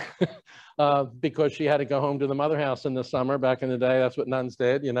there because she had to go home to the mother house in the summer. Back in the day, that's what nuns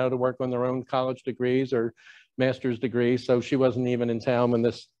did, you know, to work on their own college degrees or master's degrees. So she wasn't even in town when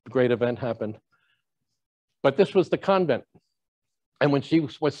this great event happened. But this was the convent. And when she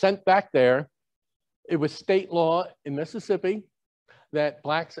was sent back there, it was state law in Mississippi that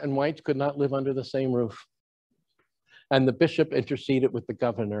Blacks and whites could not live under the same roof. And the bishop interceded with the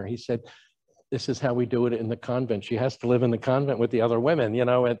governor. He said, this is how we do it in the convent. She has to live in the convent with the other women, you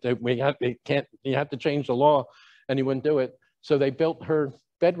know, and you have to change the law, and he wouldn't do it. So they built her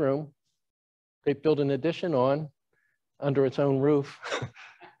bedroom. They built an addition on under its own roof.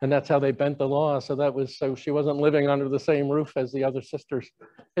 And that's how they bent the law. So she wasn't living under the same roof as the other sisters.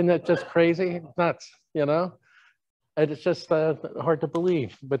 Isn't that just crazy? Nuts, you know? And it's just hard to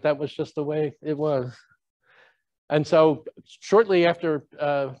believe, but that was just the way it was. And so shortly after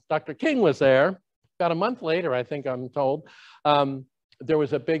Dr. King was there, about a month later, I think I'm told, there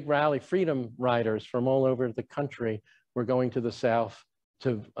was a big rally. Freedom riders from all over the country were going to the South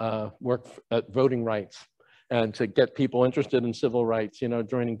to work at voting rights and to get people interested in civil rights, you know,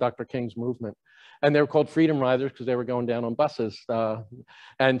 joining Dr. King's movement. And they were called Freedom Riders because they were going down on buses.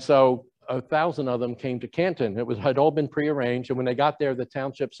 And so 1,000 of them came to Canton. Had all been prearranged. And when they got there, the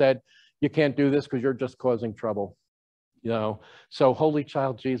township said, you can't do this because you're just causing trouble. You know, so Holy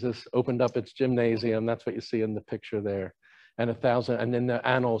Child Jesus opened up its gymnasium. That's what you see in the picture there. And 1,000, and in the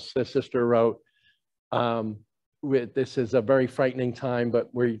annals, the sister wrote, this is a very frightening time, but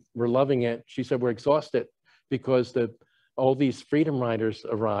we're loving it. She said, we're exhausted because all these freedom riders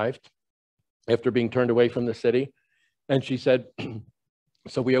arrived after being turned away from the city. And she said,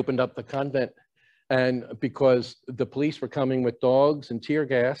 so we opened up the convent, and because the police were coming with dogs and tear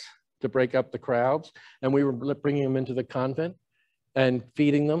gas to break up the crowds, and we were bringing them into the convent and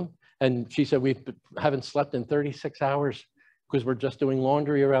feeding them. And she said, we haven't slept in 36 hours because we're just doing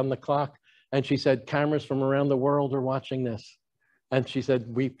laundry around the clock. And she said, cameras from around the world are watching this. And she said,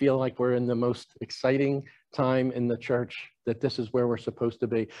 we feel like we're in the most exciting time in the church, that this is where we're supposed to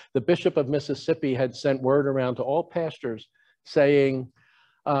be. The Bishop of Mississippi had sent word around to all pastors saying,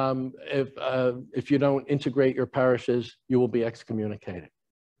 if you don't integrate your parishes, you will be excommunicated.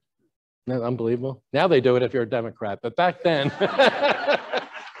 Isn't that unbelievable? Now they do it if you're a Democrat, but back then,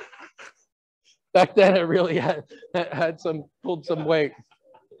 back then it really pulled some weight.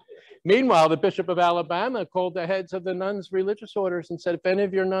 Meanwhile, the Bishop of Alabama called the heads of the nuns' religious orders and said, if any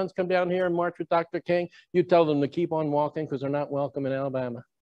of your nuns come down here and march with Dr. King, you tell them to keep on walking because they're not welcome in Alabama.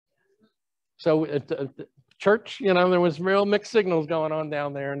 So church, you know, there was real mixed signals going on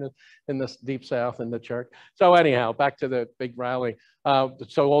down there in the deep South in the church. So anyhow, back to the big rally.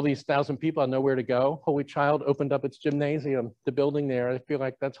 So all these 1,000 people had nowhere to go. Holy Child opened up its gymnasium, the building there. I feel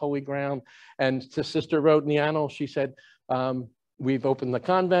like that's holy ground. And the sister wrote in the annal, she said, we've opened the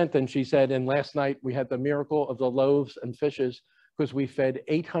convent, and she said, and last night we had the miracle of the loaves and fishes because we fed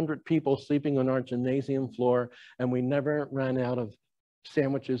 800 people sleeping on our gymnasium floor, and we never ran out of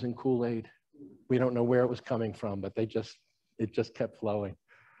sandwiches and Kool-Aid. We don't know where it was coming from, but it just kept flowing.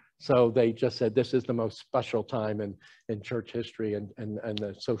 So they just said, this is the most special time in church history and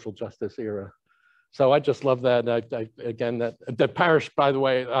the social justice era. So I just love that. Again, the parish, by the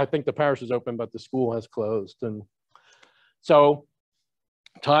way, I think the parish is open, but the school has closed. And so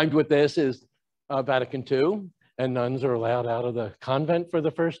timed with this is Vatican II, and nuns are allowed out of the convent for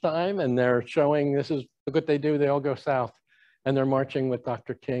the first time. And they're showing, look what they do. They all go south and they're marching with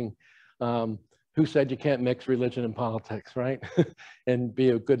Dr. King, who said you can't mix religion and politics, right? And be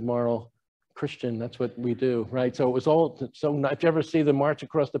a good moral Christian. That's what we do, right? So it was all so nice. If you ever see the march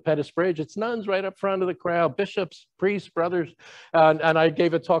across the Pettus Bridge, it's nuns right up front of the crowd, bishops, priests, brothers. And I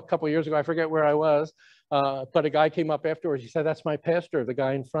gave a talk a couple of years ago. I forget where I was, but a guy came up afterwards. He said, that's my pastor, the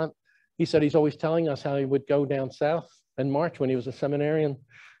guy in front. He said he's always telling us how he would go down south and march when he was a seminarian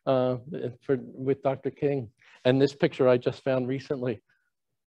with Dr. King. And this picture I just found recently.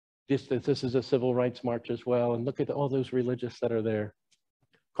 This is a civil rights march as well. And look at all those religious that are there.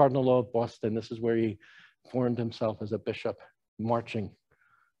 Cardinal Law of Boston, this is where he formed himself as a bishop, marching,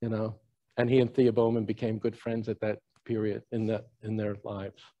 you know. And he and Thea Bowman became good friends at that period in their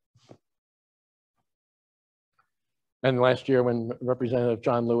lives. And last year when Representative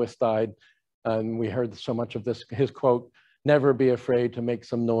John Lewis died, and we heard so much of this, his quote, never be afraid to make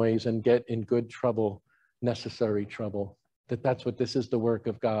some noise and get in good trouble, necessary trouble. That's what this is, the work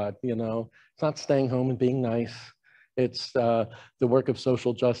of God, you know. It's not staying home and being nice. It's the work of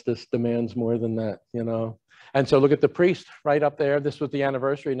social justice demands more than that, you know. And so look at the priest right up there. This was the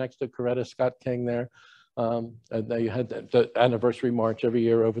anniversary next to Coretta Scott King there. And they had the anniversary march every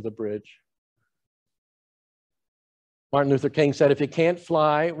year over the bridge. Martin Luther King said, if you can't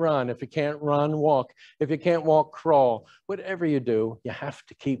fly, run. If you can't run, walk. If you can't walk, crawl. Whatever you do, you have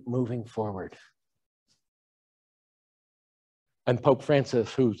to keep moving forward. And Pope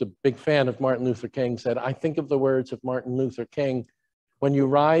Francis, who's a big fan of Martin Luther King, said, I think of the words of Martin Luther King, when you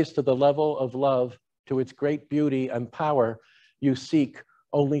rise to the level of love, to its great beauty and power, you seek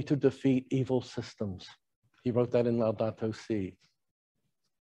only to defeat evil systems. He wrote that in Laudato Si.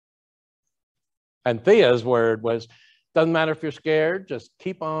 And Thea's word was, doesn't matter if you're scared, just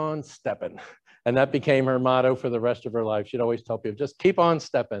keep on stepping. And that became her motto for the rest of her life. She'd always tell people, just keep on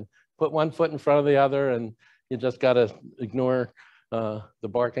stepping. Put one foot in front of the other, and you just got to ignore the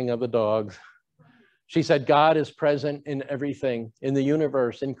barking of the dogs. She said, God is present in everything, in the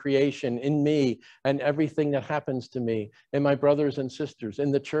universe, in creation, in me, and everything that happens to me, in my brothers and sisters,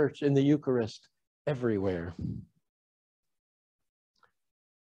 in the church, in the Eucharist, everywhere.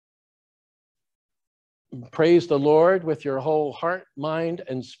 Praise the Lord with your whole heart, mind,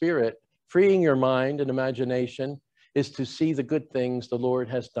 and spirit. Freeing your mind and imagination is to see the good things the Lord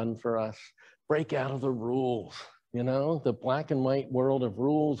has done for us. Break out of the rules, you know, the black and white world of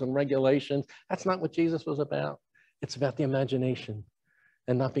rules and regulations. That's not what Jesus was about. It's about the imagination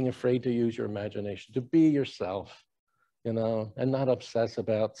and not being afraid to use your imagination, to be yourself, you know, and not obsess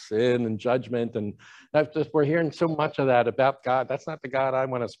about sin and judgment. And that's just, we're hearing so much of that about God. That's not the God I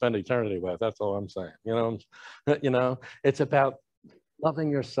want to spend eternity with. That's all I'm saying. You know, it's about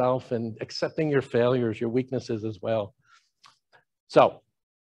loving yourself and accepting your failures, your weaknesses as well. So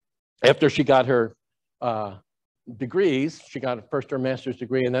after she got her degrees, she got first her master's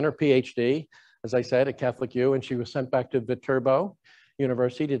degree and then her PhD, as I said, at Catholic U, and she was sent back to Viterbo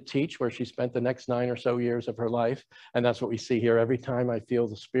University to teach, where she spent the next 9 or so years of her life. And that's what we see here. Every time I feel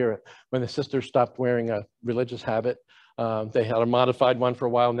the Spirit. When the sisters stopped wearing a religious habit, they had a modified one for a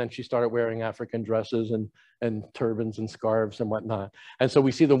while, and then she started wearing African dresses and turbans and scarves and whatnot. And so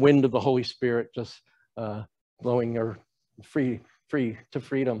we see the wind of the Holy Spirit just blowing her free to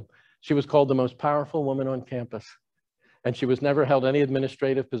freedom. She was called the most powerful woman on campus. And she was never held any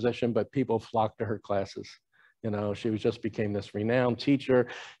administrative position, but people flocked to her classes. You know, she just became this renowned teacher.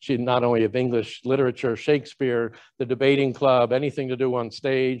 She not only of English literature, Shakespeare, the debating club, anything to do on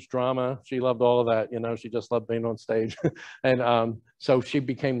stage, drama. She loved all of that. You know, she just loved being on stage. And so she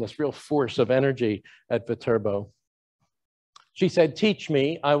became this real force of energy at Viterbo. She said, teach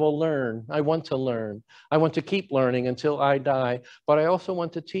me, I will learn. I want to learn. I want to keep learning until I die, but I also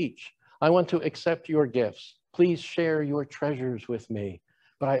want to teach. I want to accept your gifts. Please share your treasures with me.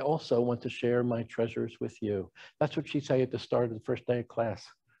 But I also want to share my treasures with you. That's what she'd say at the start of the first day of class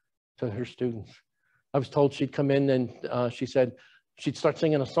to her students. I was told she'd come in and she said she'd start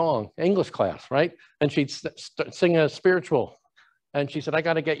singing a song, English class, right? And she'd sing a spiritual. And she said, I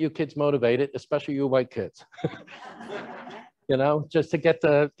got to get you kids motivated, especially you white kids. You know, just to get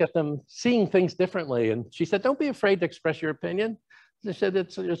them seeing things differently. And she said, don't be afraid to express your opinion. She said,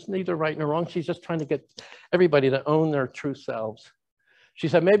 it's neither right nor wrong. She's just trying to get everybody to own their true selves. She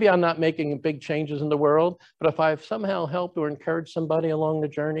said, maybe I'm not making big changes in the world, but if I've somehow helped or encouraged somebody along the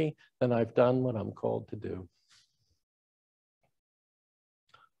journey, then I've done what I'm called to do.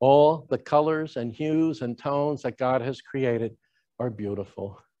 All the colors and hues and tones that God has created are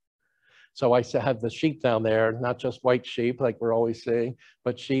beautiful. So I have the sheep down there, not just white sheep like we're always seeing,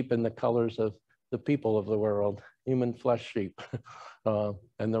 but sheep in the colors of the people of the world, human flesh sheep,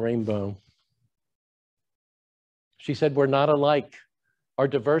 and the rainbow. She said, we're not alike. Our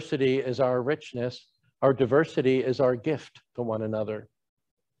diversity is our richness. Our diversity is our gift to one another.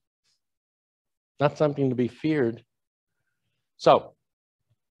 Not something to be feared. So,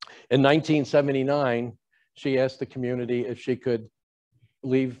 in 1979, she asked the community if she could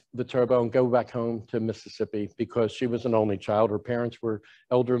leave the turbo and go back home to Mississippi because she was an only child. Her parents were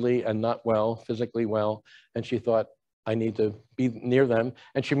elderly and not well, physically well, and she thought, I need to be near them.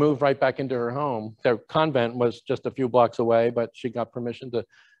 And she moved right back into her home. Their convent was just a few blocks away, but she got permission to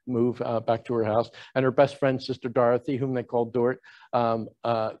move back to her house. And her best friend, Sister Dorothy, whom they called Dort,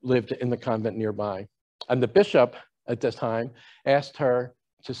 lived in the convent nearby. And the bishop at this time asked her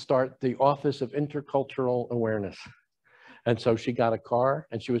to start the Office of Intercultural Awareness. And so she got a car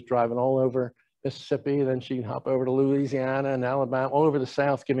and she was driving all over Mississippi, then she'd hop over to Louisiana and Alabama, all over the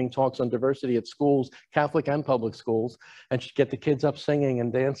South, giving talks on diversity at schools, Catholic and public schools. And she'd get the kids up singing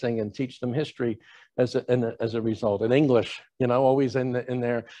and dancing and teach them history as a result. And English, you know, always in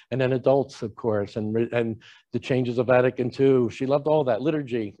there. And then adults, of course, and the changes of Vatican II. She loved all that,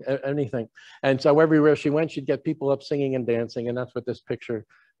 liturgy, anything. And so everywhere she went, she'd get people up singing and dancing. And that's what this picture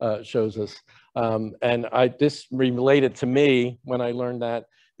shows us. And this related to me when I learned that,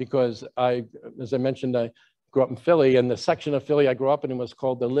 because as I mentioned, I grew up in Philly, and the section of Philly I grew up in was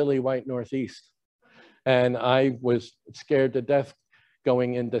called the Lily White Northeast. And I was scared to death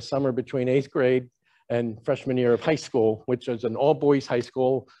going into summer between 8th grade and freshman year of high school, which was an all-boys high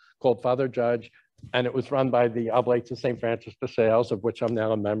school called Father Judge. And it was run by the Oblates of St. Francis de Sales, of which I'm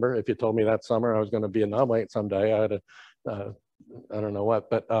now a member. If you told me that summer I was going to be an Oblate someday, I had I don't know what,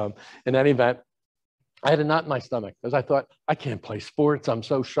 but in any event, I had a knot in my stomach because I thought, I can't play sports. I'm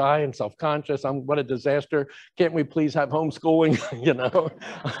so shy and self-conscious. What a disaster. Can't we please have homeschooling, you know?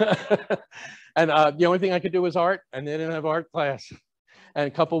 And the only thing I could do was art, and they didn't have art class. And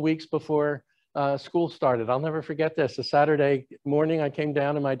a couple of weeks before school started, I'll never forget this. A Saturday morning, I came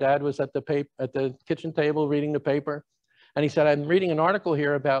down and my dad was at the kitchen table reading the paper. And he said, I'm reading an article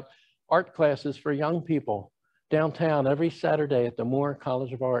here about art classes for young people downtown every Saturday at the Moore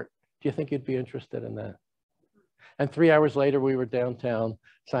College of Art. Do you think you'd be interested in that? And 3 hours later, we were downtown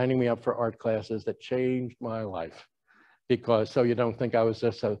signing me up for art classes that changed my life. Because, so you don't think I was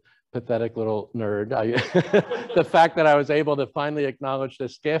just a pathetic little nerd. The fact that I was able to finally acknowledge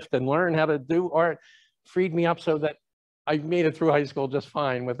this gift and learn how to do art freed me up so that I made it through high school just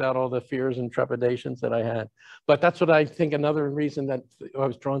fine without all the fears and trepidations that I had. But that's what I think another reason that I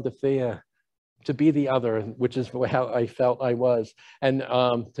was drawn to Thea, to be the other, which is how I felt I was, and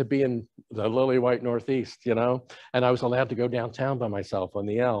to be in the Lily White Northeast, you know, and I was allowed to go downtown by myself on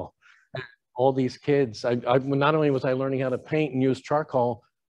the L. All these kids, not only was I learning how to paint and use charcoal,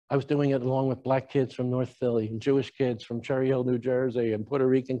 I was doing it along with Black kids from North Philly, and Jewish kids from Cherry Hill, New Jersey, and Puerto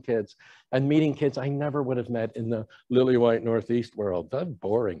Rican kids, and meeting kids I never would have met in the Lily White Northeast world. That's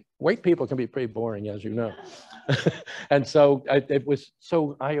boring. White people can be pretty boring, as you know. And so it was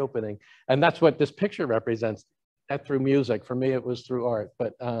so eye-opening. And that's what this picture represents, that through music. For me, it was through art,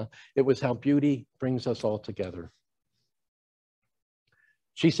 but it was how beauty brings us all together.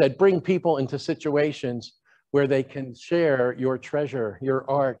 She said, bring people into situations where they can share your treasure, your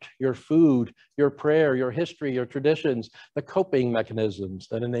art, your food, your prayer, your history, your traditions, the coping mechanisms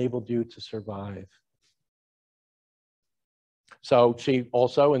that enabled you to survive. So she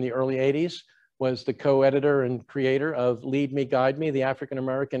also, in the early 80s, was the co-editor and creator of Lead Me, Guide Me, the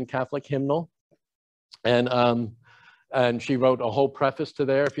African-American Catholic hymnal. And she wrote a whole preface to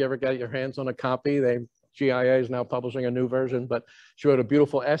there. If you ever get your hands on a copy, GIA is now publishing a new version, but she wrote a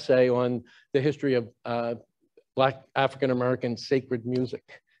beautiful essay on the history of Black African-American sacred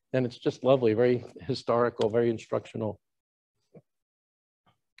music. And it's just lovely, very historical, very instructional.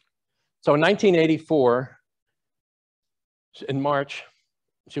 So in 1984, in March,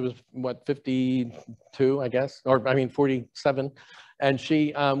 she was, what, 52, I guess, or I mean, 47. And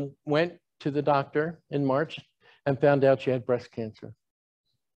she went to the doctor in March and found out she had breast cancer.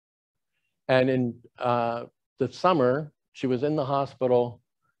 And in the summer, she was in the hospital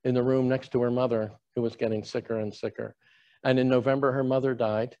in the room next to her mother, who was getting sicker and sicker. And in November, her mother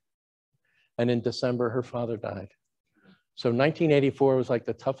died. And in December, her father died. So 1984 was like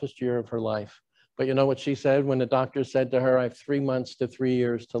the toughest year of her life. But you know what she said when the doctor said to her, I have 3 months to 3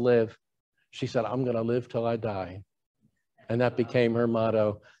 years to live? She said, I'm going to live till I die. And that became her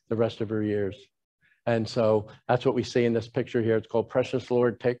motto the rest of her years. And so that's what we see in this picture here. It's called Precious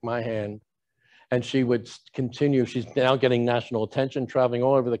Lord, Take My Hand. And she would continue. She's now getting national attention, traveling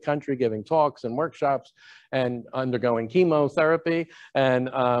all over the country, giving talks and workshops and undergoing chemotherapy and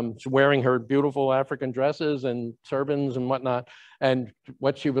wearing her beautiful African dresses and turbans and whatnot. And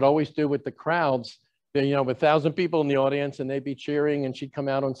what she would always do with the crowds, you know, with 1,000 people in the audience and they'd be cheering and she'd come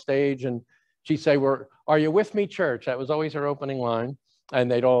out on stage and she'd say, are you with me, church? That was always her opening line. And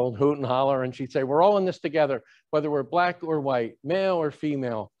they'd all hoot and holler and she'd say, we're all in this together, whether we're black or white, male or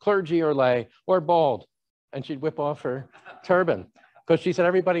female, clergy or lay, or bald. And she'd whip off her turban because she said,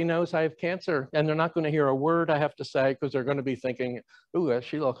 everybody knows I have cancer and they're not going to hear a word I have to say because they're going to be thinking, ooh,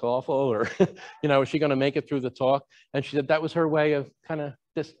 she looks awful, or, you know, is she going to make it through the talk? And she said that was her way of kind of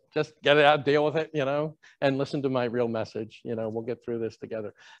just get it out, deal with it, you know, and listen to my real message. You know, we'll get through this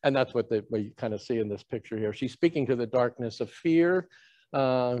together. And that's what we kind of see in this picture here. She's speaking to the darkness of fear,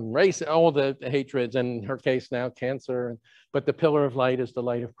 race, all the hatreds, and in her case now cancer, but the pillar of light is the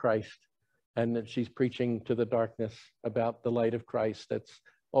light of Christ, and that she's preaching to the darkness about the light of Christ that's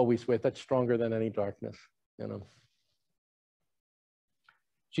always that's stronger than any darkness, you know.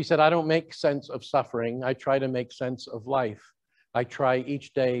 She said, I don't make sense of suffering, I try to make sense of life. I try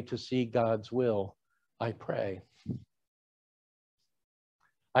each day to see God's will. I pray.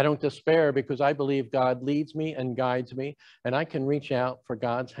 I don't despair because I believe God leads me and guides me, and I can reach out for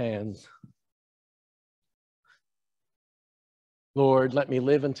God's hands. Lord, let me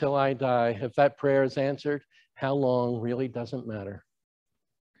live until I die. If that prayer is answered, how long really doesn't matter.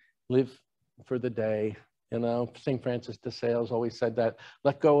 Live for the day. You know, St. Francis de Sales always said that.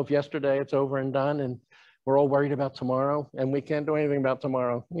 Let go of yesterday, it's over and done, and we're all worried about tomorrow, and we can't do anything about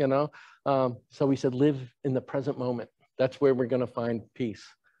tomorrow, you know. So we said, live in the present moment. That's where we're going to find peace.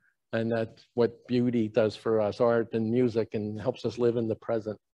 And that's what beauty does for us, art and music, and helps us live in the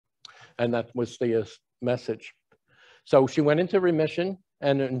present. And that was the message. So she went into remission,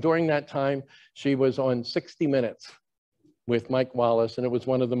 and during that time, she was on 60 Minutes with Mike Wallace, and it was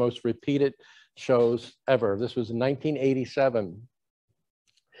one of the most repeated shows ever. This was in 1987.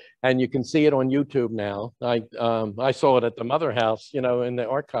 And you can see it on YouTube now. I saw it at the Mother House, you know, in the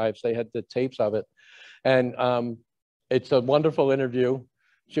archives. They had the tapes of it. And it's a wonderful interview.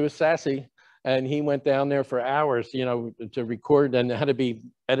 She was sassy, and he went down there for hours, you know, to record, and it had to be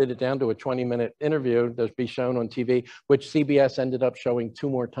edited down to a 20-minute interview to be shown on TV, which CBS ended up showing 2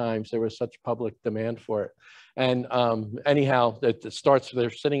 more times. There was such public demand for it. And anyhow, it starts, they're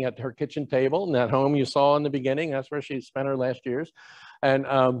sitting at her kitchen table in that home you saw in the beginning. That's where she spent her last years. And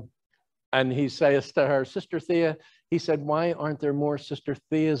he says to her, Sister Thea, he said, why aren't there more Sister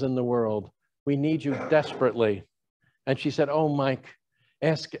Theas in the world? We need you desperately. And she said, oh, Mike,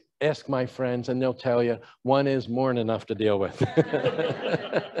 ask my friends and they'll tell you one is more than enough to deal with.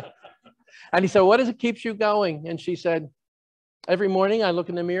 And he said, what is it keeps you going? And she said, every morning I look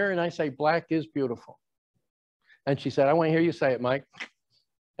in the mirror and I say, black is beautiful. And she said, I want to hear you say it, Mike.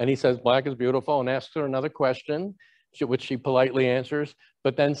 And he says, black is beautiful, and asks her another question, which she politely answers,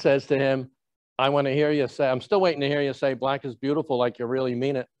 but then says to him, I want to hear you say, I'm still waiting to hear you say black is beautiful like you really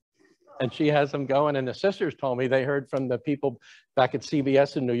mean it. And she has them going, and the sisters told me they heard from the people back at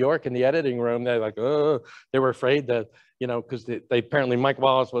CBS in New York in the editing room. They're like, oh, they were afraid that, you know, because they apparently Mike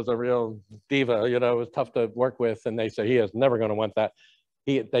Wallace was a real diva, you know, it was tough to work with. And they said, he is never going to want that.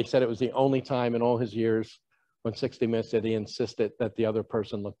 They said it was the only time in all his years on 60 Minutes that he insisted that the other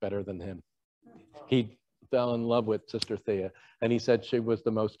person looked better than him. He fell in love with Sister Thea, and he said she was the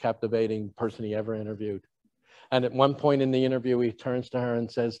most captivating person he ever interviewed. And at one point in the interview, he turns to her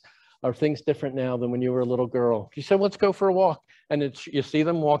and says, are things different now than when you were a little girl? She said, let's go for a walk. And you see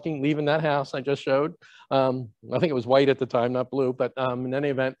them walking, leaving that house I just showed. I think it was white at the time, not blue, but in any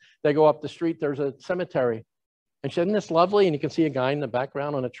event, they go up the street, there's a cemetery. And she said, isn't this lovely? And you can see a guy in the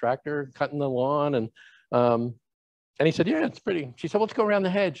background on a tractor cutting the lawn. And he said, yeah, it's pretty. She said, let's go around the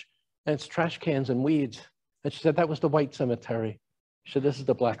hedge. And it's trash cans and weeds. And she said, that was the white cemetery. She said, this is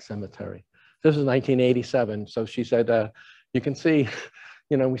the black cemetery. This is 1987. So she said, you can see,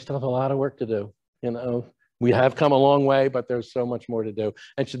 you know, we still have a lot of work to do. You know, we have come a long way, but there's so much more to do.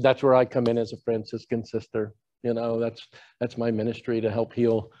 And she, that's where I come in as a Franciscan sister. You know, that's my ministry, to help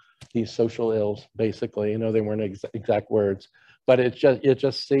heal these social ills, basically. You know, they weren't exact words, but it's just, you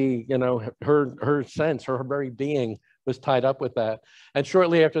just see, you know, her sense, her very being was tied up with that. And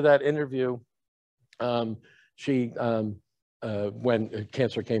shortly after that interview, when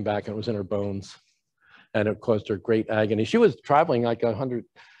cancer came back and it was in her bones, and it caused her great agony. She was traveling like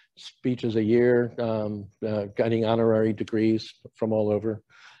speeches a year, getting honorary degrees from all over.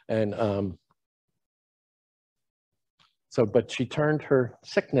 And but she turned her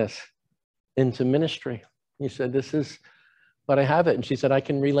sickness into ministry. He said, this is what I have it. And she said, I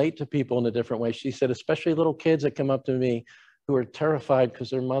can relate to people in a different way. She said, especially little kids that come up to me who are terrified because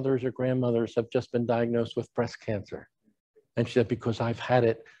their mothers or grandmothers have just been diagnosed with breast cancer. And she said, because I've had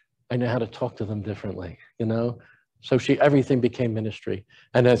it, I know how to talk to them differently, you know? So everything became ministry.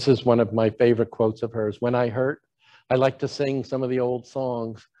 And this is one of my favorite quotes of hers. When I hurt, I like to sing some of the old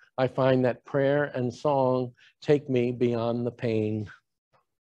songs. I find that prayer and song take me beyond the pain.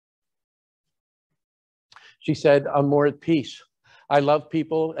 She said, I'm more at peace. I love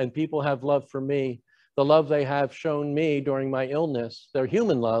people and people have love for me. The love they have shown me during my illness, their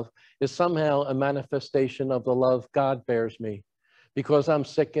human love, is somehow a manifestation of the love God bears me. Because I'm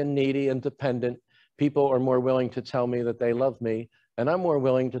sick and needy and dependent, people are more willing to tell me that they love me, and I'm more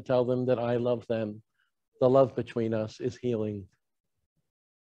willing to tell them that I love them. The love between us is healing.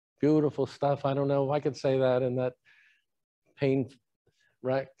 Beautiful stuff. I don't know if I could say that in that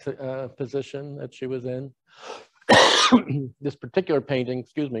pain-racked position that she was in. This particular painting,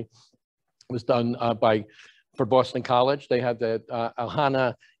 excuse me, was done for Boston College. They had the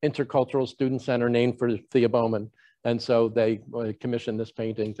Alhana Intercultural Student Center named for Thea Bowman. And so they commissioned this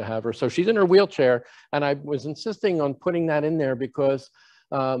painting to have her. So she's in her wheelchair, and I was insisting on putting that in there because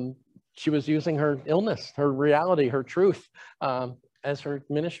she was using her illness, her reality, her truth as her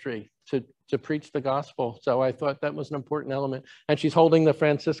ministry to preach the gospel. So I thought that was an important element. And she's holding the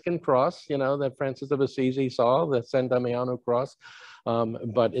Franciscan cross, you know, that Francis of Assisi saw, the San Damiano cross.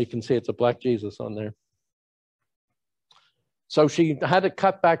 But you can see it's a black Jesus on there. So she had to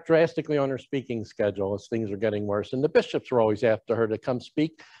cut back drastically on her speaking schedule as things were getting worse. And the bishops were always after her to come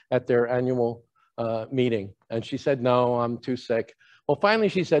speak at their annual meeting. And she said, no, I'm too sick. Well, finally,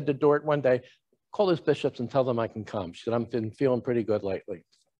 she said to Dort one day, call those bishops and tell them I can come. She said, I've been feeling pretty good lately.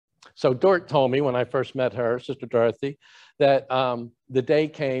 So Dort told me when I first met her, Sister Dorothy, that the day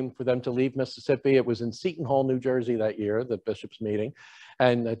came for them to leave Mississippi. It was in Seton Hall, New Jersey that year, the bishops' meeting,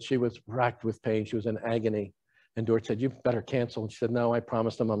 and that she was racked with pain. She was in agony. And Dort said, you better cancel. And she said, no, I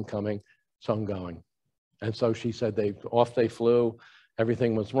promised them I'm coming, so I'm going. And so she said off they flew.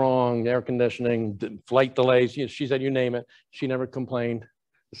 Everything was wrong, air conditioning, flight delays. She said, you name it. She never complained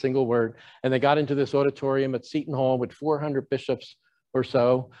a single word. And they got into this auditorium at Seton Hall with 400 bishops or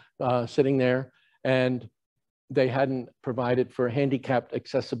so sitting there. And they hadn't provided for handicapped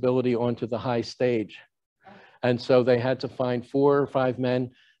accessibility onto the high stage. And so they had to find 4 or 5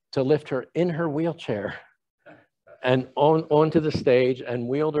 men to lift her in her wheelchair and onto the stage and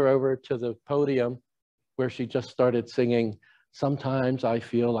wheeled her over to the podium where she just started singing, Sometimes I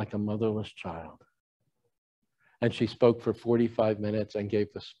Feel Like a Motherless Child. And she spoke for 45 minutes and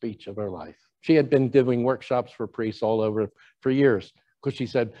gave the speech of her life. She had been doing workshops for priests all over for years because she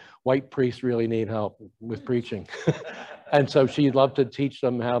said, white priests really need help with preaching. And so she loved to teach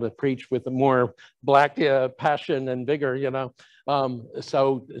them how to preach with more black passion and vigor, you know.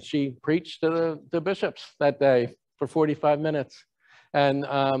 So she preached to the bishops that day for 45 minutes and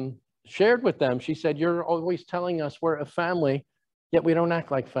shared with them. She said, you're always telling us we're a family, yet we don't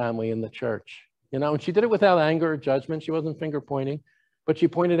act like family in the church. You know, and she did it without anger or judgment. She wasn't finger pointing, but she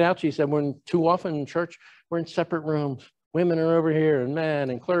pointed out, she said, too often in church, we're in separate rooms. Women are over here and men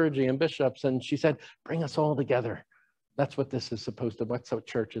and clergy and bishops. And she said, bring us all together. That's what this is supposed to, what's what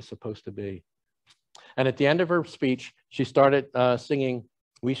church is supposed to be. And at the end of her speech, she started singing,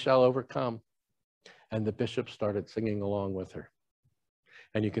 We Shall Overcome. And the bishop started singing along with her.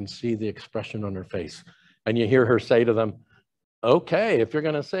 And you can see the expression on her face. And you hear her say to them, okay, if you're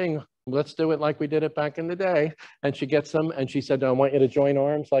gonna sing, let's do it like we did it back in the day. And she gets them and she said, I want you to join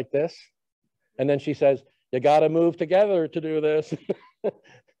arms like this. And then she says, you gotta move together to do this.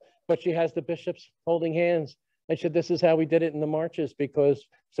 But she has the bishops holding hands. And she said, this is how we did it in the marches because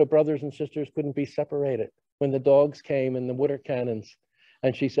so brothers and sisters couldn't be separated when the dogs came and the water cannons.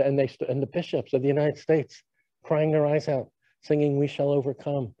 And she said, and the bishops of the United States crying their eyes out, singing, We Shall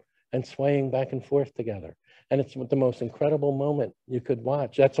Overcome, and swaying back and forth together. And it's the most incredible moment you could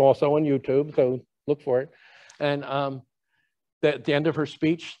watch. That's also on YouTube, so look for it. And at the end of her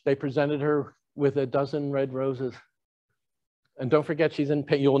speech, they presented her with a dozen red roses. And don't forget, she's in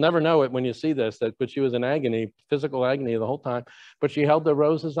pain. You'll never know it when you see this, but she was in agony, physical agony the whole time. But she held the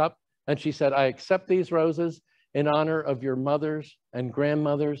roses up and she said, I accept these roses in honor of your mothers and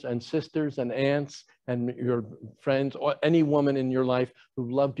grandmothers and sisters and aunts and your friends, or any woman in your life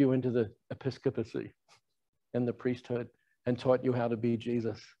who loved you into the episcopacy and the priesthood and taught you how to be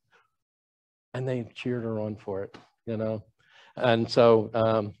Jesus. And they cheered her on for it, you know. And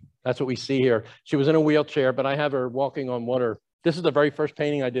so that's what we see here. She was in a wheelchair, but I have her walking on water. This is the very first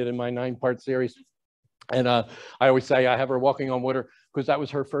painting I did in my 9-part series. And I always say I have her walking on water because that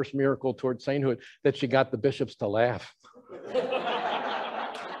was her first miracle towards sainthood, that she got the bishops to laugh.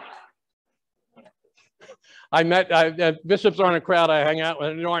 I met bishops aren't a crowd I hang out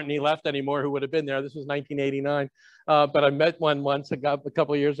with. There aren't any left anymore who would have been there. This was 1989. But I met one once a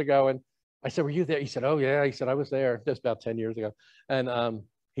couple of years ago, and I said, "Were you there?" He said, "Oh yeah." He said, "I was there just about 10 years ago." And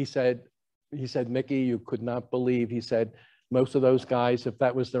he said, "Mickey, you could not believe." He said, "Most of those guys, if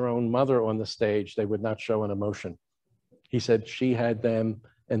that was their own mother on the stage, they would not show an emotion." He said, "She had them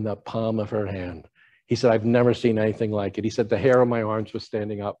in the palm of her hand." He said, "I've never seen anything like it." He said, "The hair on my arms was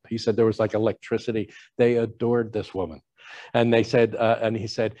standing up." He said, "There was like electricity." They adored this woman. And they said, and he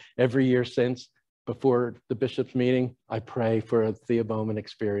said, "Every year since, before the bishop's meeting, I pray for a Thea Bowman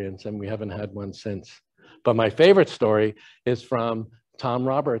experience," and we haven't had one since. But my favorite story is from Tom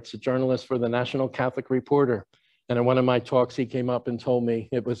Roberts, a journalist for the National Catholic Reporter. And in one of my talks, he came up and told me,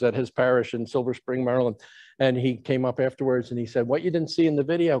 it was at his parish in Silver Spring, Maryland. And he came up afterwards and he said, "What you didn't see in the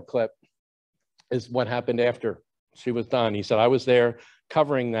video clip is what happened after she was done." He said, "I was there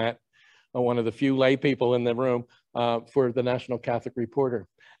covering that, one of the few lay people in the room for the National Catholic Reporter."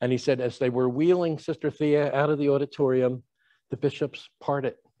 And he said, as they were wheeling Sister Thea out of the auditorium, the bishops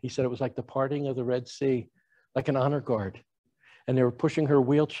parted. He said it was like the parting of the Red Sea, like an honor guard. And they were pushing her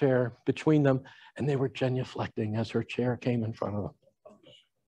wheelchair between them, and they were genuflecting as her chair came in front of them.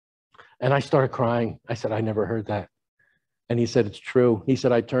 And I started crying. I said, "I never heard that." And he said, "It's true." He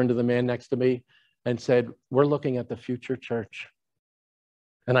said, "I turned to the man next to me and said, we're looking at the future church."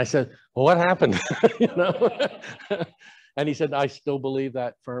 And I said, "Well, what happened?" You know? And he said, "I still believe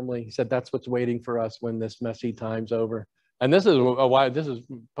that firmly." He said, "That's what's waiting for us when this messy time's over." And this is why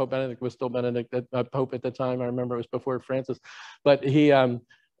Pope Benedict was still Benedict, Pope at the time. I remember it was before Francis. But he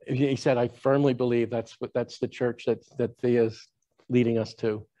said, "I firmly believe that's the church that Thea's leading us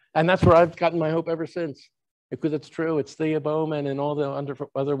to." And that's where I've gotten my hope ever since. Because it's true, it's Thea Bowman and all the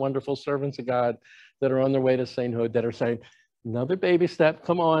other wonderful servants of God that are on their way to sainthood that are saying, "Another baby step,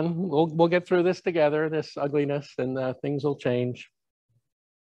 come on, we'll get through this together, this ugliness, and things will change."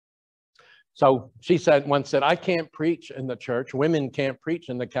 So she once said, "I can't preach in the church, women can't preach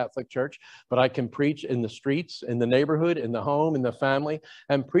in the Catholic Church, but I can preach in the streets, in the neighborhood, in the home, in the family,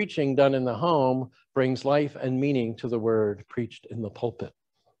 and preaching done in the home brings life and meaning to the word preached in the pulpit."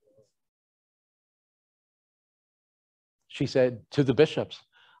 She said to the bishops,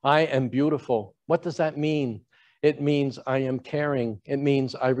 "I am beautiful." What does that mean? It means I am caring. It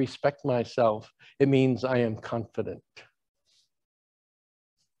means I respect myself. It means I am confident.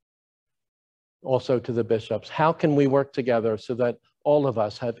 Also to the bishops, how can we work together so that all of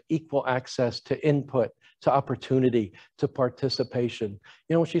us have equal access to input, to opportunity, to participation?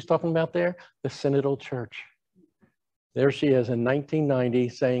 You know what she's talking about there? The Synodal Church. There she is in 1990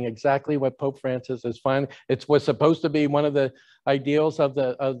 saying exactly what Pope Francis is finding. It was supposed to be one of the ideals of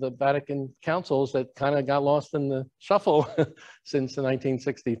the Vatican councils that kind of got lost in the shuffle since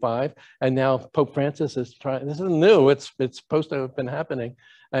 1965. And now Pope Francis is trying, this isn't new, it's supposed to have been happening.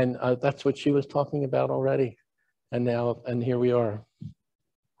 And that's what she was talking about already. And here we are.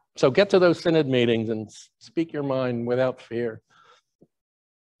 So get to those synod meetings and speak your mind without fear.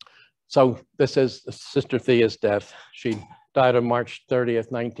 So this is Sister Thea's death. She died on March 30th,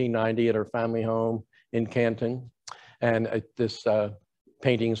 1990 at her family home in Canton. And this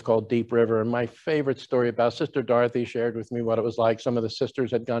painting is called Deep River. And my favorite story about Sister Dorothy shared with me what it was like. Some of the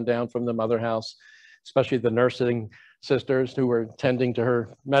sisters had gone down from the mother house, especially the nursing sisters who were tending to her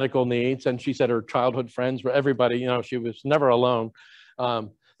medical needs. And she said her childhood friends were everybody, you know, she was never alone.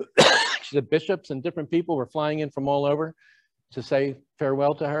 She said bishops and different people were flying in from all over to say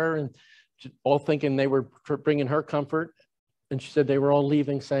farewell to her, and all thinking they were bringing her comfort. And she said they were all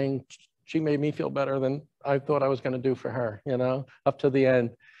leaving saying, "She made me feel better than I thought I was going to do for her," you know, up to the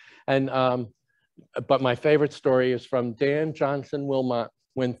end. And but my favorite story is from Dan Johnson Wilmot.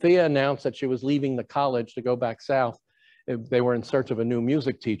 When Thea announced that she was leaving the college to go back south, they were in search of a new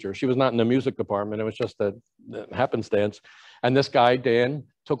music teacher. She was not in the music department. It was just a happenstance. And this guy, Dan,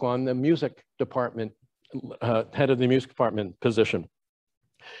 took on the music department, head of the music department position.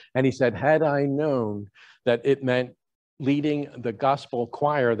 And he said, had I known that it meant leading the gospel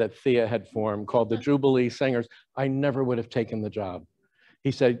choir that Thea had formed called the Jubilee Singers, I never would have taken the job.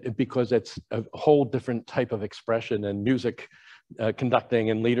 He said, because it's a whole different type of expression and music conducting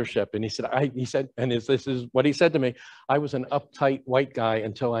and leadership. And he said, this is what he said to me, I was an uptight white guy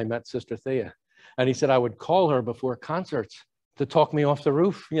until I met Sister Thea. And he said, I would call her before concerts to talk me off the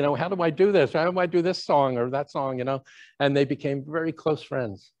roof. You know, how do I do this? How do I do this song or that song, you know? And they became very close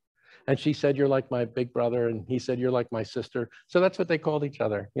friends. And she said, you're like my big brother. And he said, you're like my sister. So that's what they called each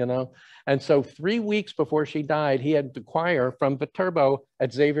other, you know? And so 3 weeks before she died, he had the choir from Viterbo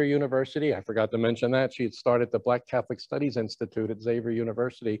at Xavier University. I forgot to mention that. She had started the Black Catholic Studies Institute at Xavier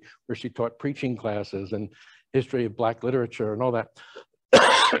University, where she taught preaching classes and history of Black literature and all that.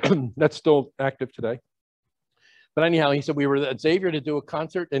 That's still active today. But anyhow, he said, we were at Xavier to do a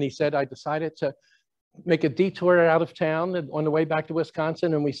concert. And he said, I decided to make a detour out of town on the way back to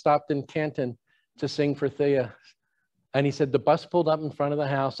Wisconsin, and we stopped in Canton to sing for Thea. And he said, the bus pulled up in front of the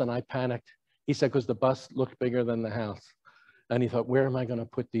house and I panicked. He said, because the bus looked bigger than the house. And he thought, where am I going to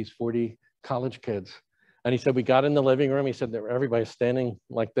put these 40 college kids? And he said, we got in the living room. He said, everybody's standing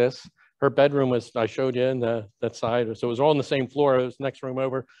like this. Her bedroom was, I showed you in that side. So it was all on the same floor. It was the next room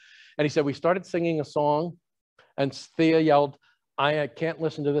over. And he said, we started singing a song and Thea yelled, I can't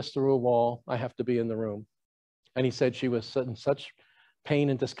listen to this through a wall. I have to be in the room. And he said she was in such pain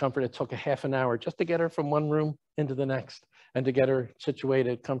and discomfort. It took a half an hour just to get her from one room into the next and to get her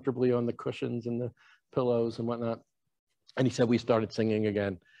situated comfortably on the cushions and the pillows and whatnot. And he said, we started singing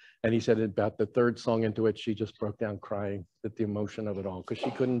again. And he said about the third song into it, she just broke down crying at the emotion of it all because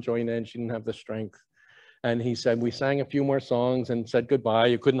she couldn't join in. She didn't have the strength. And he said, we sang a few more songs and said goodbye.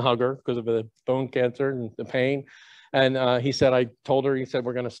 You couldn't hug her because of the bone cancer and the pain. And he said, I told her, he said,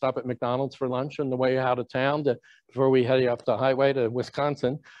 we're going to stop at McDonald's for lunch on the way out of town before we head up the highway to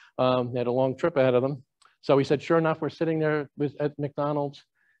Wisconsin. They had a long trip ahead of them. So he said, sure enough, we're sitting there at McDonald's.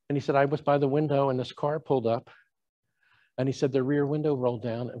 And he said, I was by the window and this car pulled up. And he said, the rear window rolled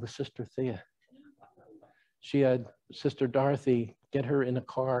down. It was Sister Thea. She had Sister Dorothy get her in a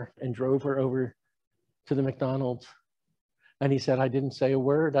car and drove her over to the McDonald's. And he said, I didn't say a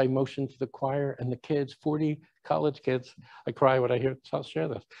word. I motioned to the choir and the kids, 40 college kids. I cry when I hear, I'll share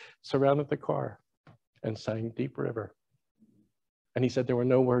this, surrounded the car and sang Deep River. And he said, there were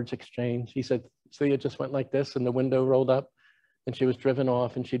no words exchanged. He said, Thea just went like this and the window rolled up and she was driven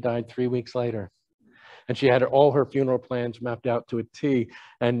off and she died 3 weeks later. And she had all her funeral plans mapped out to a T.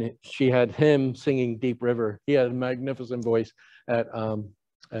 And she had him singing Deep River. He had a magnificent voice at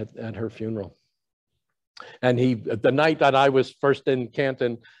her funeral. And the night that I was first in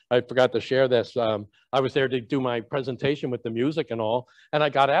Canton, I forgot to share this. I was there to do my presentation with the music and all. And I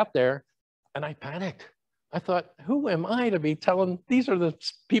got out there and I panicked. I thought, who am I to be telling, these are the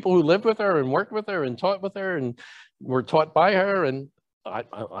people who lived with her and worked with her and taught with her and were taught by her. And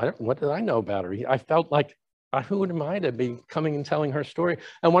what did I know about her? I felt like, who am I to be coming and telling her story?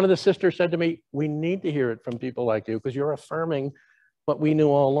 And one of the sisters said to me, we need to hear it from people like you because you're affirming what we knew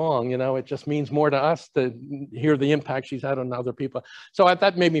all along. You know, it just means more to us to hear the impact she's had on other people. So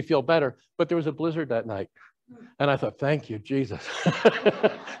that made me feel better. But there was a blizzard that night. And I thought, thank you, Jesus.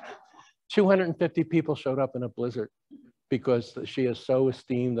 250 people showed up in a blizzard because she is so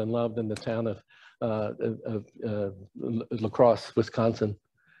esteemed and loved in the town of La Crosse, Wisconsin.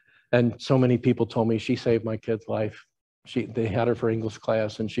 And so many people told me she saved my kid's life. They had her for English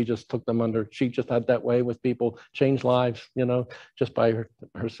class and she just took them under, she just had that way with people, changed lives, you know, just by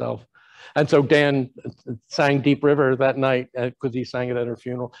herself. And so Dan sang Deep River that night because he sang it at her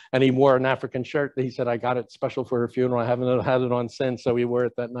funeral and he wore an African shirt. He said, I got it special for her funeral. I haven't had it on since. So he wore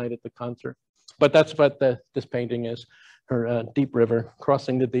it that night at the concert. But that's what this painting is, her Deep River,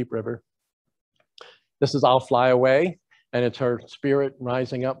 crossing the Deep River. This is I'll Fly Away. And it's her spirit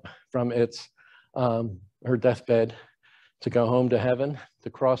rising up from its her deathbed to go home to heaven, to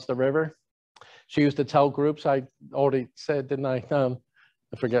cross the river. She used to tell groups, I already said, didn't I?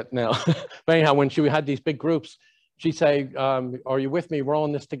 I forget now. But anyhow, when she had these big groups, she'd say, are you with me? We're all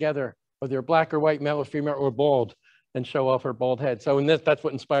in this together. Whether you're black or white, male or female or bald, and show off her bald head. So that's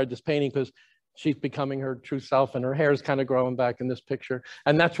what inspired this painting because she's becoming her true self and her hair is kind of growing back in this picture.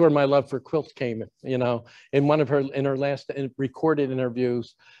 And that's where my love for quilts came, you know. In her last recorded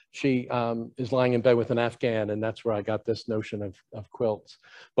interviews, she is lying in bed with an Afghan, and that's where I got this notion of quilts.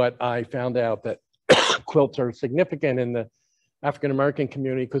 But I found out that quilts are significant in the African-American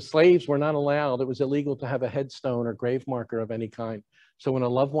community because slaves were not allowed. It was illegal to have a headstone or grave marker of any kind. So when a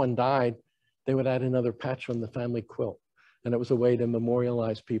loved one died, they would add another patch on the family quilt. And it was a way to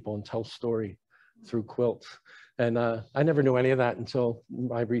memorialize people and tell story through quilts. And I never knew any of that until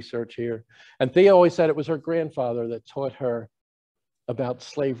my research here. And Thea always said it was her grandfather that taught her about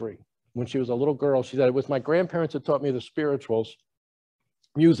slavery. When she was a little girl, she said, it was my grandparents that taught me the spirituals.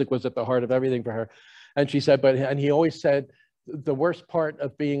 Music was at the heart of everything for her. And she said, and he always said, the worst part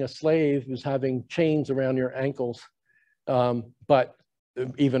of being a slave is having chains around your ankles. But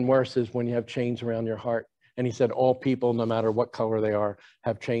even worse is when you have chains around your heart And he said, all people, no matter what color they are,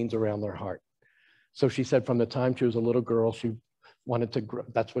 have chains around their heart. So she said from the time she was a little girl, she wanted to grow,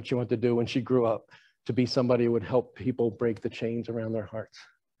 that's what she wanted to do when she grew up, to be somebody who would help people break the chains around their hearts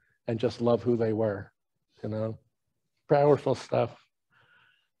and just love who they were, you know, powerful stuff.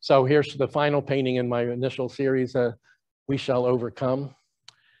 So here's the final painting in my initial series, We Shall Overcome.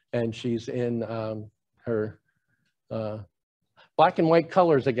 And she's in her black and white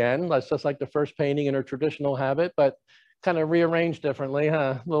colors again. That's just like the first painting in her traditional habit, but kind of rearranged differently,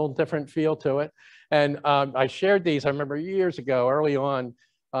 a little different feel to it. And I shared these, I remember years ago, early on,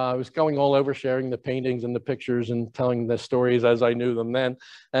 I was going all over sharing the paintings and the pictures and telling the stories as I knew them then.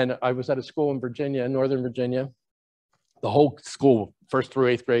 And I was at a school in Virginia, Northern Virginia. The whole school, 1st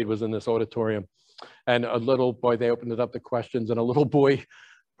through 8th grade, was in this auditorium. And a little boy, they opened it up to questions, and a little boy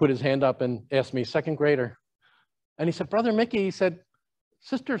put his hand up and asked me, 2nd grader. And he said, Brother Mickey, he said,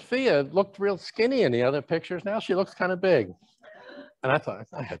 Sister Thea looked real skinny in the other pictures. Now she looks kind of big. And I thought,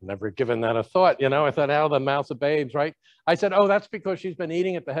 I had never given that a thought. You know, I thought, out of the mouths of babes, right? I said, oh, that's because she's been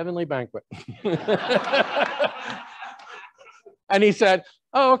eating at the heavenly banquet. And he said,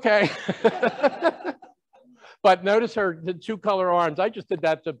 oh, okay. But notice the 2 color arms. I just did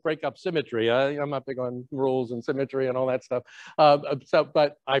that to break up symmetry. I'm not big on rules and symmetry and all that stuff.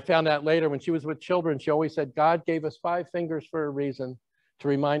 But I found out later when she was with children, she always said, God gave us 5 fingers for a reason, to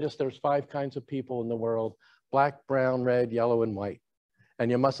remind us there's 5 kinds of people in the world: black, brown, red, yellow, and white. And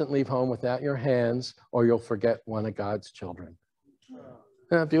you mustn't leave home without your hands, or you'll forget one of God's children. Isn't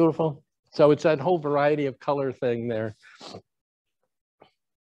that beautiful? So it's that whole variety of color thing there.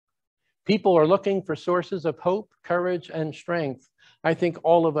 People are looking for sources of hope, courage, and strength. I think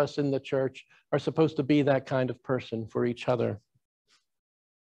all of us in the church are supposed to be that kind of person for each other.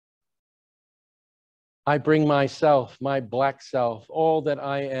 I bring myself, my black self, all that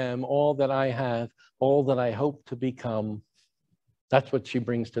I am, all that I have, all that I hope to become. That's what she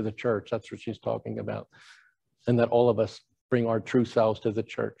brings to the church. That's what she's talking about. And that all of us bring our true selves to the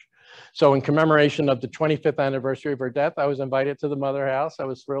church. So in commemoration of the 25th anniversary of her death, I was invited to the Mother House. I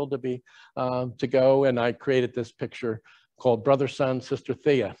was thrilled to be to go, and I created this picture called Brother, Son, Sister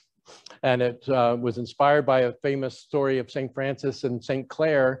Thea. And it was inspired by a famous story of St. Francis and St.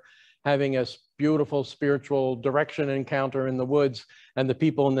 Clare having a beautiful spiritual direction encounter in the woods, and the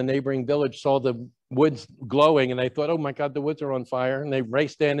people in the neighboring village saw the woods glowing, and they thought, oh my God, the woods are on fire. And they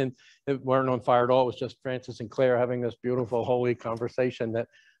raced in, and it weren't on fire at all. It was just Francis and Clare having this beautiful, holy conversation that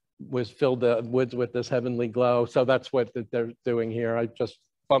was filled the woods with this heavenly glow. So that's what they're doing here. I just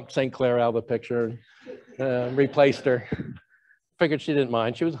bumped St. Clare out of the picture, replaced her. Figured she didn't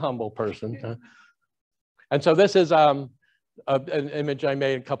mind. She was a humble person. And so this is an image I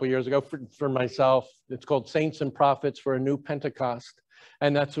made a couple years ago for myself. It's called Saints and Prophets for a New Pentecost.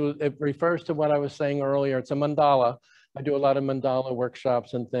 And that's what it refers to, what I was saying earlier. It's a mandala. I do a lot of mandala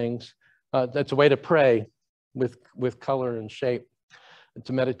workshops and things. That's a way to pray with color and shape, and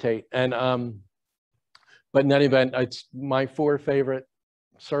to meditate. And but in any event, it's my 4 favorite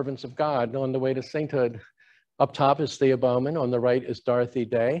servants of God on the way to sainthood. Up top is Thea Bowman. On the right is Dorothy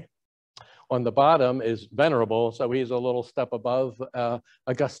Day. On the bottom is Venerable, so he's a little step above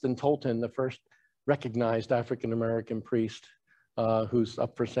Augustine Tolton, the first recognized African-American priest who's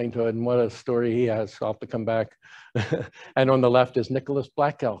up for sainthood, and what a story he has. I'll have to come back. And on the left is Nicholas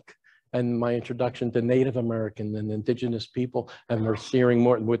Black Elk, and my introduction to Native American and indigenous people, and we're seeing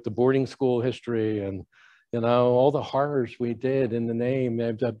more with the boarding school history and, you know, all the horrors we did in the name.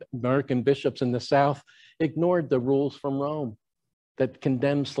 The American bishops in the South ignored the rules from Rome that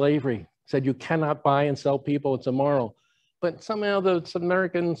condemned slavery, said you cannot buy and sell people, it's immoral. But somehow the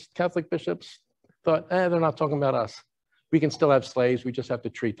American Catholic bishops thought, they're not talking about us. We can still have slaves, we just have to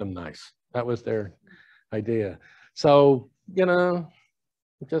treat them nice. That was their idea. So, you know,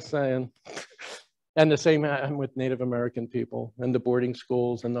 just saying. And the same with Native American people and the boarding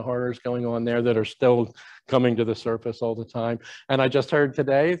schools and the horrors going on there that are still coming to the surface all the time. And I just heard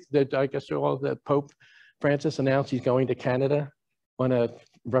today that I guess that Pope Francis announced he's going to Canada on a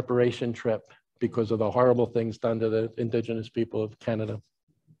reparation trip because of the horrible things done to the indigenous people of Canada.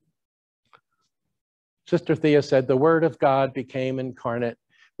 Sister Thea said, the word of God became incarnate.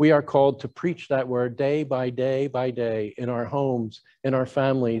 We are called to preach that word day by day by day in our homes, in our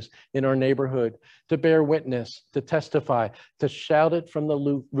families, in our neighborhood, to bear witness, to testify, to shout it from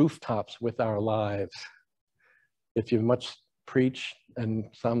the rooftops with our lives. If you much preach, and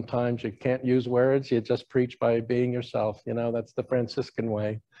sometimes you can't use words, you just preach by being yourself. You know, that's the Franciscan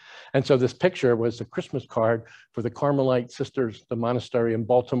way. And so this picture was a Christmas card for the Carmelite Sisters, the monastery in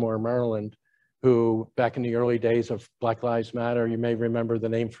Baltimore, Maryland, who back in the early days of Black Lives Matter, you may remember the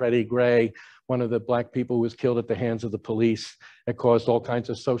name Freddie Gray, one of the Black people who was killed at the hands of the police. It caused all kinds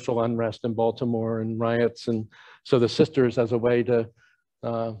of social unrest in Baltimore and riots. And so the sisters, as a way to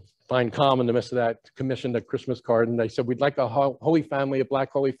find calm in the midst of that, commissioned a Christmas card. And they said, we'd like a Holy Family, a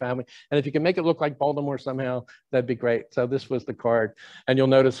Black Holy Family. And if you can make it look like Baltimore somehow, that'd be great. So this was the card. And you'll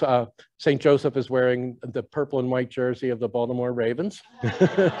notice St. Joseph is wearing the purple and white jersey of the Baltimore Ravens.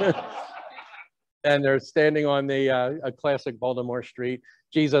 And they're standing on the a classic Baltimore street.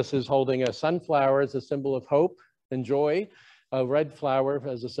 Jesus is holding a sunflower as a symbol of hope and joy, a red flower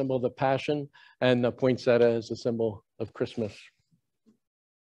as a symbol of the Passion, and the poinsettia as a symbol of Christmas.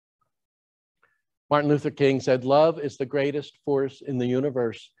 Martin Luther King said, "Love is the greatest force in the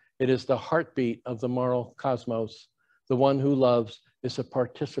universe. It is the heartbeat of the moral cosmos. The one who loves is a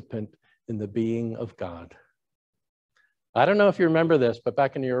participant in the being of God." I don't know if you remember this, but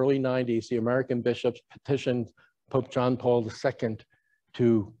back in the early 90s, the American bishops petitioned Pope John Paul II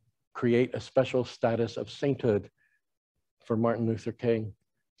to create a special status of sainthood for Martin Luther King.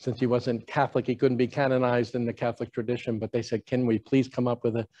 Since he wasn't Catholic, he couldn't be canonized in the Catholic tradition, but they said, can we please come up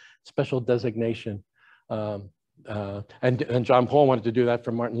with a special designation? And John Paul wanted to do that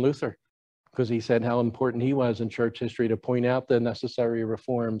for Martin Luther, because he said how important he was in church history to point out the necessary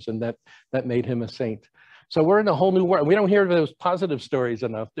reforms, and that made him a saint. So we're in a whole new world. We don't hear those positive stories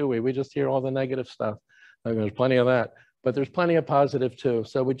enough, do we? We just hear all the negative stuff. I mean, there's plenty of that, but there's plenty of positive too.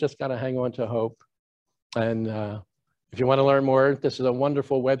 So we just got to hang on to hope. And if you want to learn more, this is a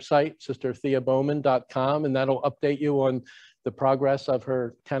wonderful website, sistertheabowman.com, and that'll update you on the progress of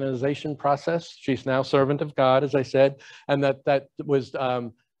her canonization process. She's now servant of God, as I said, and that was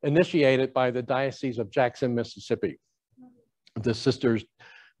initiated by the Diocese of Jackson, Mississippi. The sisters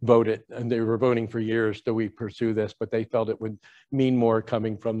voted, and they were voting for years, do we pursue this, but they felt it would mean more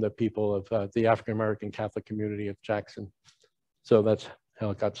coming from the people of the African-American Catholic community of Jackson. So that's how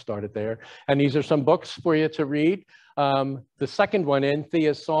it got started there. And these are some books for you to read. The second one in,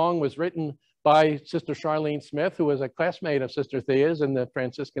 Thea's Song, was written by Sister Charlene Smith, who was a classmate of Sister Thea's and the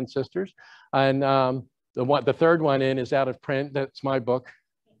Franciscan Sisters. And the third one in is out of print. That's my book.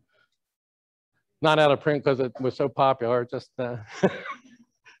 Not out of print because it was so popular, just...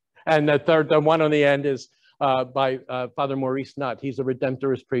 And the one on the end is by Father Maurice Nutt. He's a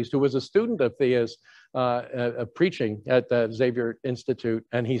Redemptorist priest who was a student of Thea's preaching at the Xavier Institute,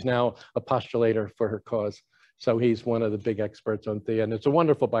 and he's now a postulator for her cause. So he's one of the big experts on Thea, and it's a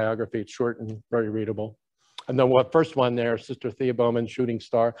wonderful biography. It's short and very readable. And the first one there, Sister Thea Bowman, Shooting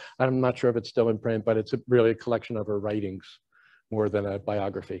Star. I'm not sure if it's still in print, but it's really a collection of her writings more than a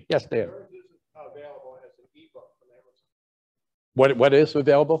biography. Yes, Dan. Available as an ebook from Amazon. What is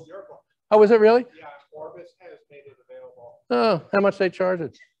available? Your book. Oh, is it really? Yeah, Orbis has made it available. Oh, how much they charge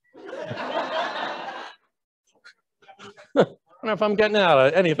it? I don't know if I'm getting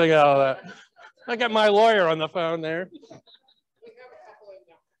anything out of that. I got my lawyer on the phone there. We have a couple in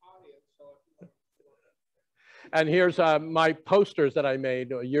the audience, so And here's my posters that I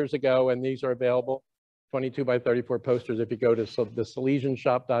made years ago, and these are available. 22 by 34 posters if you go to the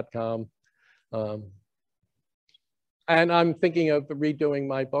salesianshop.com. And I'm thinking of redoing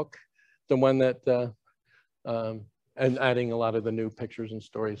my book, the one that, and adding a lot of the new pictures and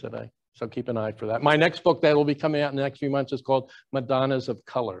stories that so keep an eye for that. My next book that will be coming out in the next few months is called Madonnas of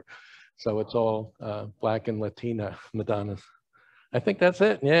Color. So it's all Black and Latina Madonnas. I think that's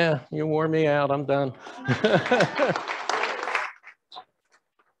it. Yeah, you wore me out. I'm done.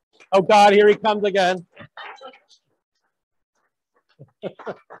 Oh God, here he comes again.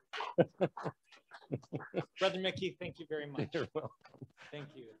 Brother Mickey, thank you very much. You're welcome. Thank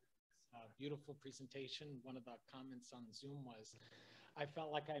you. Beautiful presentation. One of the comments on Zoom was, I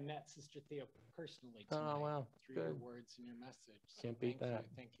felt like I met Sister Thea personally tonight. Oh, wow. Through Good. your words and your message. So Can't beat that.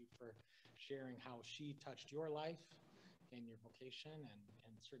 Thank you for sharing how she touched your life and your vocation,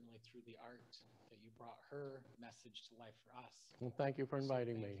 and certainly through the art that you brought her message to life for us. Well, thank you for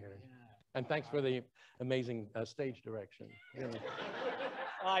inviting me here. Yeah. And thanks for the amazing stage direction. Yeah.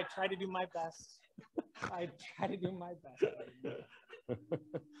 Well, I try to do my best. I try to do my best.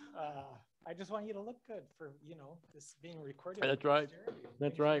 I just want you to look good for, this being recorded. That's right.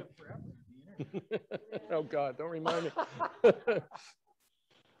 That's right. Oh God, don't remind me.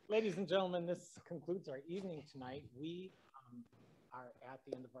 Ladies and gentlemen, this concludes our evening tonight. We are at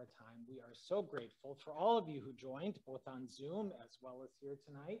the end of our time. We are so grateful for all of you who joined, both on Zoom as well as here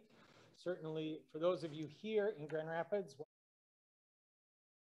tonight. Certainly for those of you here in Grand Rapids,